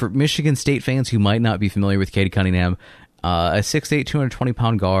Cunningham. Yeah, for Michigan State fans who might not be familiar with Cade Cunningham, a 6'8",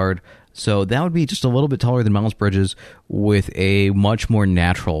 220-pound guard. So that would be just a little bit taller than Miles Bridges with a much more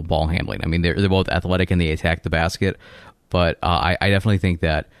natural ball handling. I mean, they're both athletic and they attack the basket. But I definitely think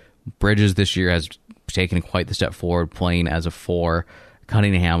that Bridges this year has taken quite the step forward playing as a 4.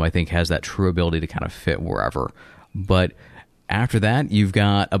 Cunningham, I think, has that true ability to kind of fit wherever. But after that, you've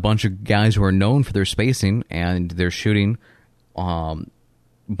got a bunch of guys who are known for their spacing and their shooting,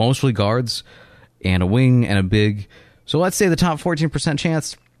 mostly guards and a wing and a big. So let's say the top 14%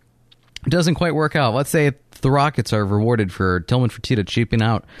 chance doesn't quite work out. Let's say the Rockets are rewarded for Tillman Fertitta cheaping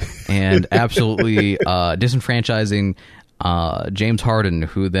out and absolutely disenfranchising James Harden,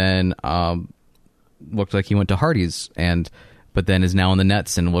 who then looked like he went to Hardy's, but then is now in the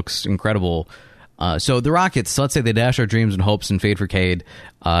Nets and looks incredible. So the Rockets, let's say they dash our dreams and hopes and fade for Cade,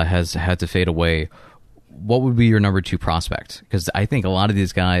 has had to fade away. What would be your number 2 prospect? Because I think a lot of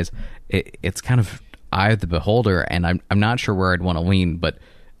these guys, it's kind of eye of the beholder, and I'm not sure where I'd want to lean, but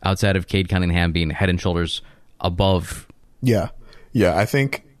outside of Cade Cunningham being head and shoulders above. Yeah, I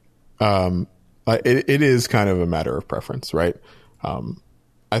think it is kind of a matter of preference, right?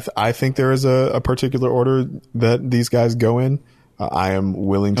 I think there is a particular order that these guys go in. I am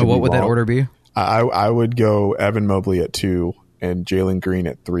willing to. What would that order be? I would go Evan Mobley at 2 and Jalen Green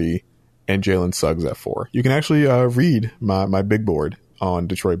at 3 and Jalen Suggs at 4. You can actually read my big board on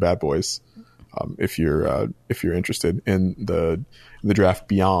Detroit Bad Boys if you're interested in the draft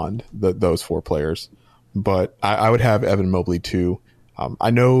beyond those 4 players. But I would have Evan Mobley 2.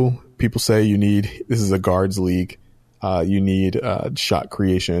 I know people say this is a guards league. You need shot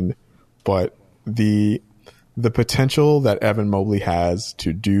creation, but the potential that Evan Mobley has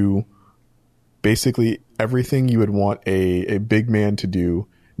to do basically everything you would want a big man to do,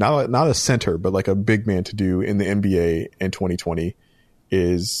 not a center, but like a big man to do in the NBA in 2020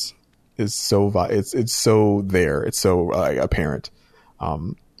 is so it's so there. It's so apparent.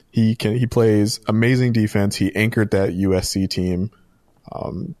 He plays amazing defense. He anchored that USC team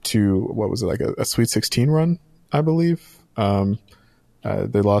to what was it, like a Sweet 16 run, I believe.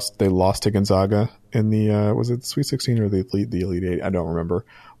 They lost to Gonzaga in the was it the Sweet 16 or the Elite 8? I don't remember.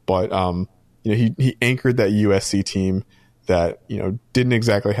 But he anchored that USC team that didn't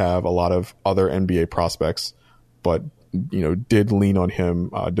exactly have a lot of other NBA prospects, but did lean on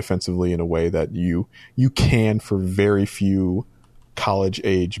him defensively in a way that you can for very few college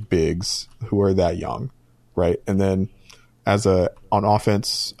age bigs who are that young, right? And then on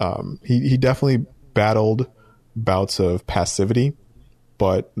offense, he definitely battled bouts of passivity,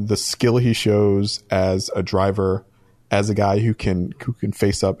 but the skill he shows as a driver, as a guy who can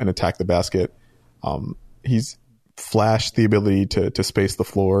face up and attack the basket, he's flashed the ability to space the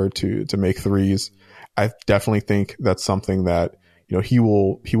floor, to make threes. I definitely think that's something that he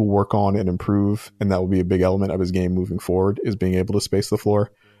will work on and improve, and that will be a big element of his game moving forward, is being able to space the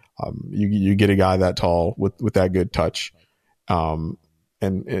floor. You get a guy that tall with that good touch, and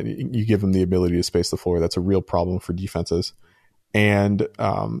you give him the ability to space the floor. That's a real problem for defenses. And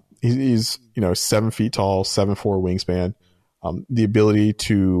he's 7 feet tall, 7'4" wingspan. The ability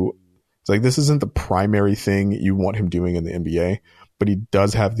to, it's like, this isn't the primary thing you want him doing in the NBA, but he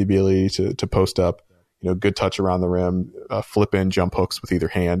does have the ability to post up, good touch around the rim, flip in jump hooks with either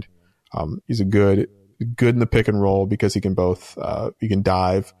hand. He's good in the pick and roll because he can both, he can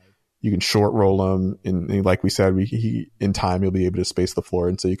dive, you can short roll him, and like we said, in time he'll be able to space the floor,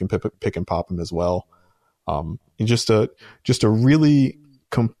 and so you can pick and pop him as well. And just a really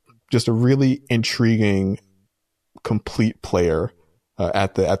intriguing, complete player.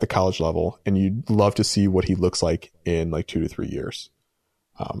 at the college level, and you'd love to see what he looks like in like 2 to 3 years.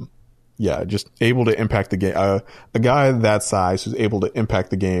 Just able to impact the game. A guy that size who's able to impact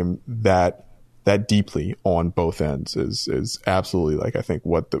the game that deeply on both ends is absolutely like I think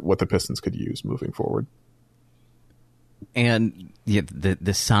what the Pistons could use moving forward. And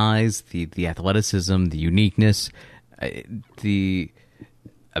the size, the athleticism, the uniqueness, the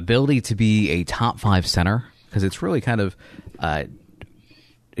ability to be a top 5 center, because it's really kind of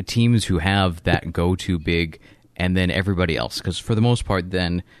teams who have that go-to big and then everybody else. Because for the most part,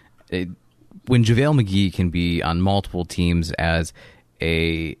 then when JaVale McGee can be on multiple teams as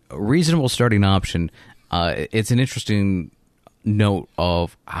a reasonable starting option, it's an interesting note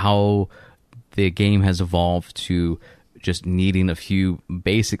of how the game has evolved to just needing a few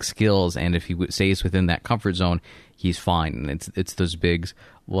basic skills, and if he stays within that comfort zone, he's fine. And it's those bigs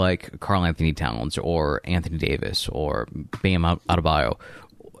like Karl Anthony Towns or Anthony Davis or Bam Adebayo.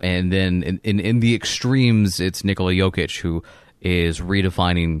 And then in the extremes, it's Nikola Jokic, who is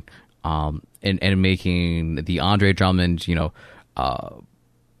redefining and making the Andre Drummond, high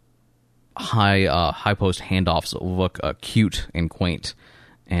post handoffs look cute and quaint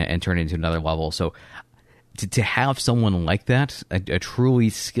and turn into another level. So to have someone like that, a truly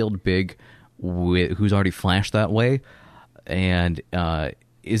skilled big who's already flashed that way and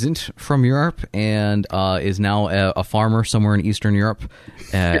isn't from Europe and is now a farmer somewhere in Eastern Europe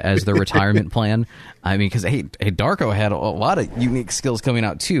as their retirement plan. I mean, because Darko had a lot of unique skills coming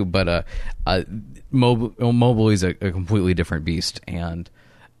out too, but Mobley's a completely different beast, and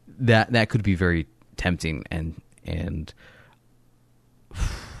that could be very tempting. And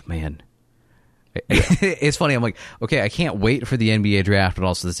man, it's funny. I'm like, okay, I can't wait for the NBA draft, but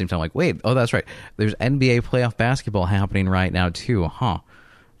also at the same time, like, wait, oh, that's right. There's NBA playoff basketball happening right now too, huh?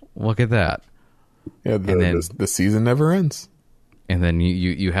 Look at that. Yeah, the season never ends. And then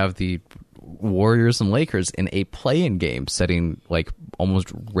you have the Warriors and Lakers in a play-in game, setting like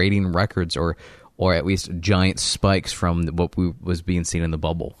almost rating records or at least giant spikes from what was being seen in the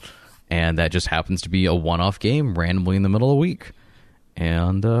bubble. And that just happens to be a one-off game randomly in the middle of the week.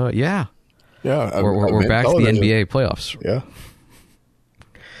 And we're back to the NBA playoffs. Yeah,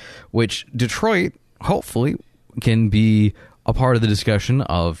 which Detroit hopefully can be a part of the discussion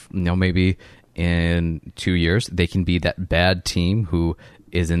of, maybe in 2 years they can be that bad team who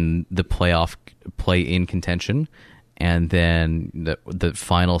is in the playoff play-in contention, and then the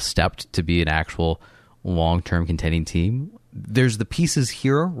final step to be an actual long-term contending team. There's the pieces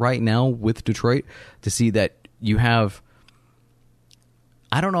here right now with Detroit to see that you have,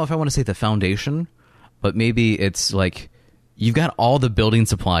 I don't know if I want to say the foundation, but maybe it's like you've got all the building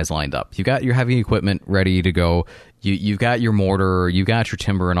supplies lined up. You've got your heavy equipment ready to go. You've got your mortar, you've got your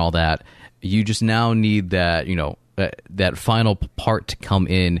timber and all that. You just now need that, that final part to come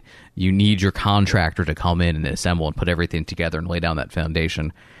in. You need your contractor to come in and assemble and put everything together and lay down that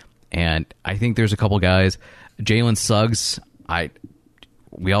foundation. And I think there's a couple guys. Jalen Suggs,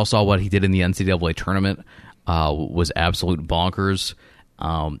 we all saw what he did in the NCAA tournament, was absolute bonkers.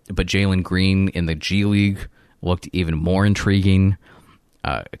 But Jalen Green in the G League looked even more intriguing.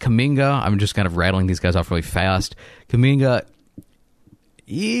 Kuminga, I'm just kind of rattling these guys off really fast. Kuminga,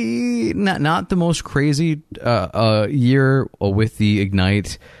 not the most crazy year with the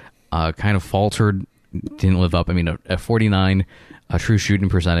Ignite. Kind of faltered, didn't live up. I mean, a 49 true shooting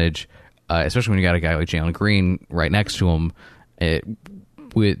percentage, especially when you got a guy like Jalen Green right next to him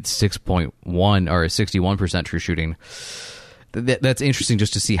with 6.1 or 61% true shooting. That's interesting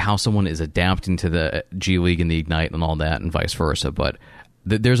just to see how someone is adapting to the G League and the Ignite and all that, and vice versa. But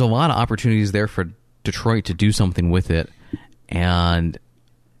there's a lot of opportunities there for Detroit to do something with it, and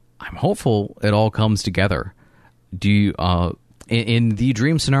I'm hopeful it all comes together. Do you, in the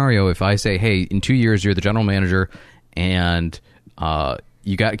dream scenario, if I say, hey, in 2 years you're the general manager and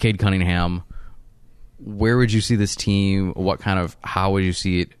you got Cade Cunningham, where would you see this team? How would you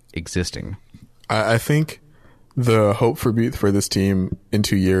see it existing? I think the hope for this team in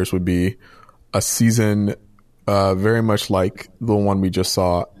 2 years would be a season very much like the one we just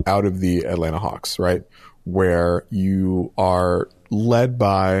saw out of the Atlanta Hawks, right? Where you are led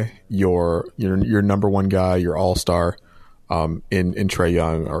by your number one guy, your all-star in Trae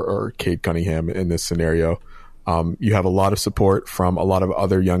Young or Cade Cunningham in this scenario. You have a lot of support from a lot of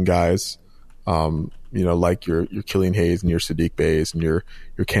other young guys, like your Killian Hayes and your Sadiq Beys and your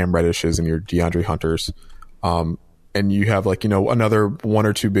Cam Reddishes and your DeAndre Hunters. And you have another one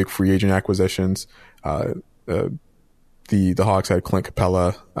or two big free agent acquisitions. The Hawks had Clint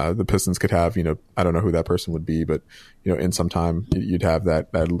Capella. The Pistons could have, I don't know who that person would be, but in some time you'd have that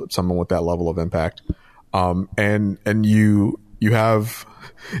someone with that level of impact. And you you have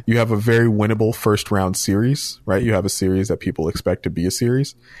a very winnable first round series, right? You have a series that people expect to be a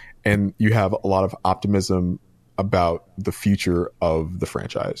series, and you have a lot of optimism about the future of the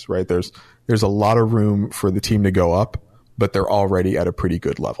franchise, right? There's a lot of room for the team to go up, but they're already at a pretty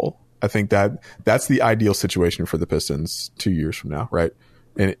good level. I think that's the ideal situation for the Pistons 2 years from now, right?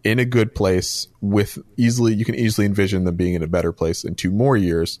 And in a good place you can easily envision them being in a better place in 2 more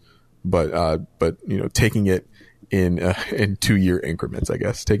years, but taking it in 2 year increments, I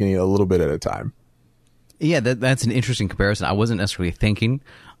guess, taking it a little bit at a time. Yeah, that's an interesting comparison. I wasn't necessarily thinking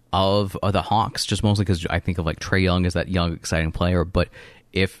of the Hawks, just mostly because I think of like Trae Young as that young, exciting player. But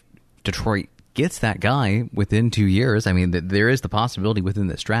if Detroit gets that guy within 2 years, I mean, there is the possibility within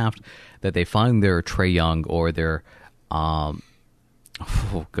this draft that they find their Trae Young or their,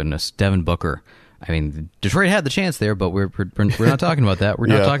 Devin Booker. I mean, Detroit had the chance there, but we're not talking about that. We're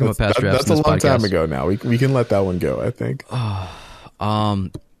not talking about past drafts. That's a long time ago now. We can let that one go, I think.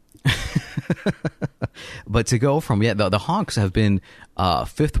 But to go from the Hawks have been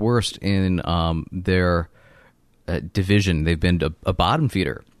 5th worst in their division. They've been a bottom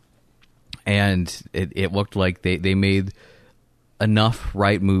feeder, and it looked like they made enough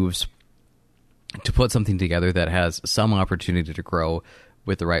right moves to put something together that has some opportunity to grow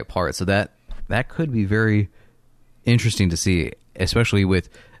with the right part. So that could be very interesting to see, especially with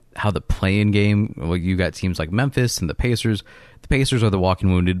how the play-in game, well, you got teams like Memphis and the Pacers. The Pacers are the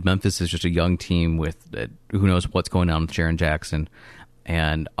walking wounded. Memphis is just a young team with who knows what's going on with Jaren Jackson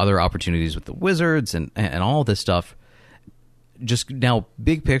and other opportunities with the Wizards and all this stuff. Just now,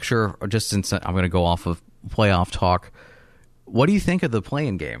 big picture, or just since I'm going to go off of playoff talk, what do you think of the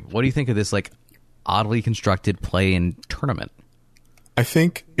play-in game? What do you think of this like oddly constructed play-in tournament? I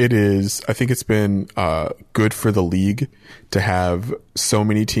think it's been good for the league to have so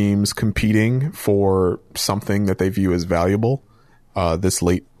many teams competing for something that they view as valuable this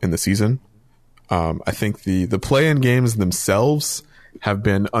late in the season. I think the play-in games themselves have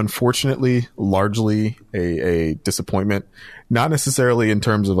been, unfortunately, largely a disappointment. Not necessarily in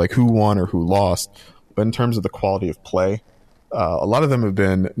terms of like who won or who lost, but in terms of the quality of play. A lot of them have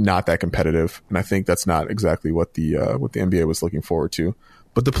been not that competitive, and I think that's not exactly what the NBA was looking forward to.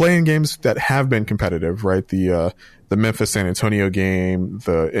 But the play-in games that have been competitive, right? The Memphis San Antonio game,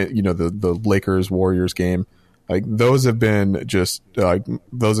 the Lakers Warriors game, like those have been just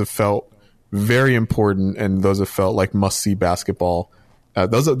those have felt very important, and those have felt like must-see basketball.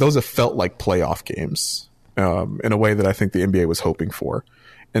 Those have felt like playoff games in a way that I think the NBA was hoping for.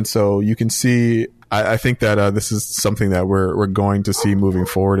 And so you can see, I think that this is something that we're going to see moving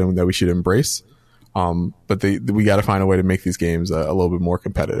forward and that we should embrace. But we got to find a way to make these games a little bit more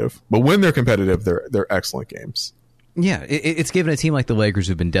competitive. But when they're competitive, they're excellent games. Yeah, it's given a team like the Lakers,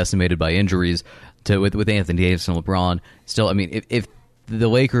 who've been decimated by injuries, with Anthony Davis and LeBron. Still, I mean, if the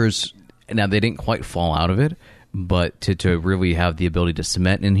Lakers, now they didn't quite fall out of it, but to really have the ability to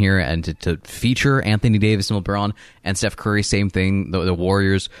cement in here and to feature Anthony Davis and LeBron and Steph Curry, same thing. The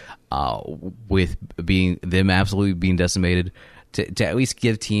Warriors, with them absolutely being decimated, to at least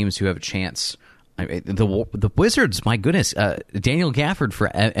give teams who have a chance. I mean, the Wizards, my goodness, Daniel Gafford for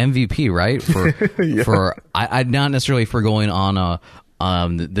MVP, right? For I not necessarily for going on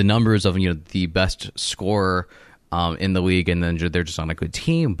the numbers of the best scorer in the league, and then they're just on a good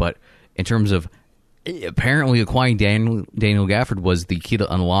team, but in terms of apparently acquiring Daniel Gafford was the key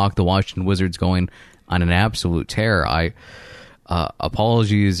to unlock the Washington Wizards going on an absolute tear.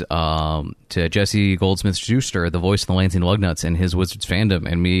 Apologies to Jesse Goldsmith-Schuster, the voice of the Lansing Lugnuts, and his Wizards fandom,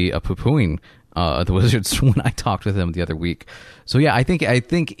 and me poo-pooing the Wizards when I talked with him the other week. So yeah, I think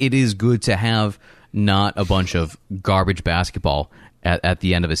it is good to have not a bunch of garbage basketball at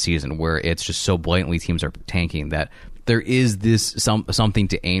the end of a season where it's just so blatantly teams are tanking, that there is this something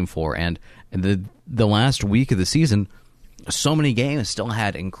to aim for. And the last week of the season, so many games still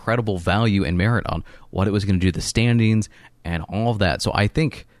had incredible value and merit on what it was going to do, the standings and all of that. So I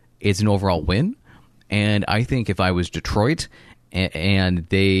think it's an overall win. And I think if I was Detroit and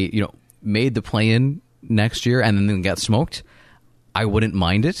they made the play-in next year and then got smoked, I wouldn't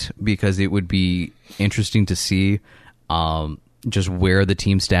mind it, because it would be interesting to see just where the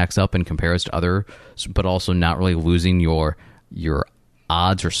team stacks up and compares to other, but also not really losing your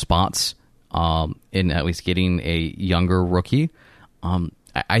odds or spots in at least getting a younger rookie.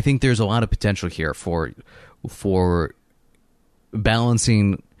 I think there's a lot of potential here for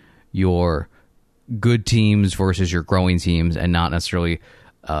balancing your good teams versus your growing teams, and not necessarily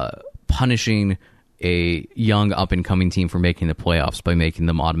punishing a young up-and-coming team for making the playoffs by making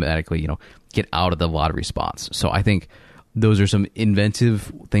them automatically, get out of the lottery spots. So I think those are some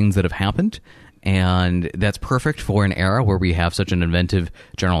inventive things that have happened, And that's perfect for an era where we have such an inventive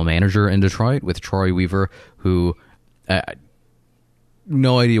general manager in Detroit with Troy Weaver, who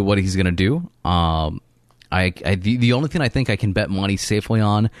no idea what he's going to do. The only thing I think I can bet money safely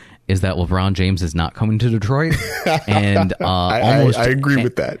on is that LeBron James is not coming to Detroit. And I agree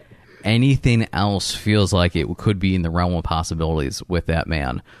with that. Anything else feels like it could be in the realm of possibilities with that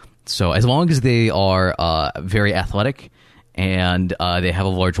man. So as long as they are very athletic and they have a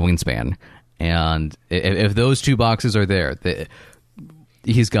large wingspan, and if those two boxes are there,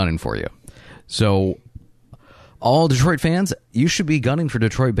 he's gunning for you. So all Detroit fans, you should be gunning for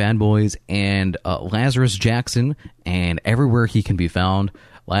Detroit Bad Boys and Lazarus Jackson and everywhere he can be found.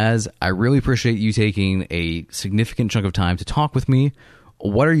 Laz, I really appreciate you taking a significant chunk of time to talk with me.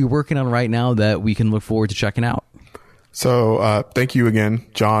 What are you working on right now that we can look forward to checking out? So thank you again,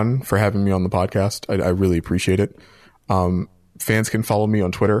 John, for having me on the podcast. I really appreciate it. Fans can follow me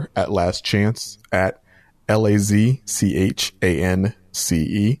on Twitter at LazChance, at LazChance.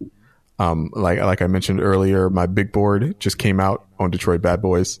 Like I mentioned earlier, my big board just came out on Detroit Bad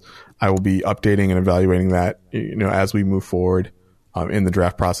Boys. I will be updating and evaluating that, as we move forward in the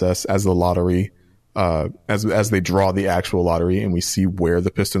draft process, as the lottery, as they draw the actual lottery and we see where the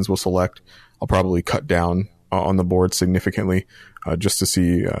Pistons will select. I'll probably cut down on the board significantly, just to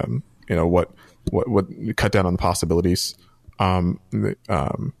see, what cut down on the possibilities.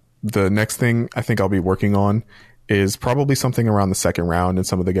 The next thing I think I'll be working on is probably something around the second round and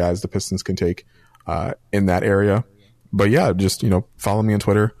some of the guys the Pistons can take in that area. But yeah, just, follow me on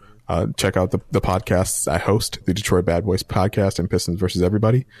Twitter. Check out the podcasts I host, the Detroit Bad Boys podcast and Pistons versus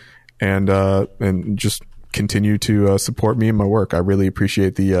Everybody. And just continue to support me and my work. I really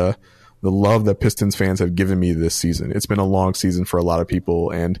appreciate the love that Pistons fans have given me this season. It's been a long season for a lot of people,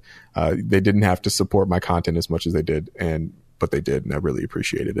 and they didn't have to support my content as much as they did, but they did, and I really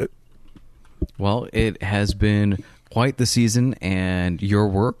appreciated it. Well, it has been quite the season, and your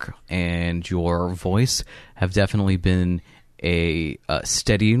work and your voice have definitely been a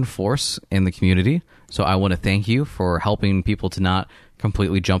steadying force in the community. So I want to thank you for helping people to not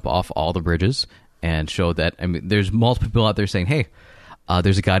completely jump off all the bridges and show that, there's multiple people out there saying, hey,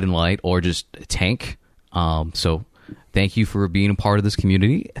 there's a guiding light, or just tank. So thank you for being a part of this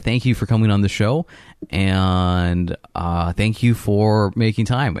community. Thank you for coming on the show, and thank you for making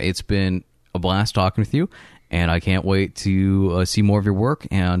time. It's been a blast talking with you, and I can't wait to see more of your work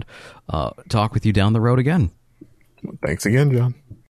and talk with you down the road again. Thanks again, John.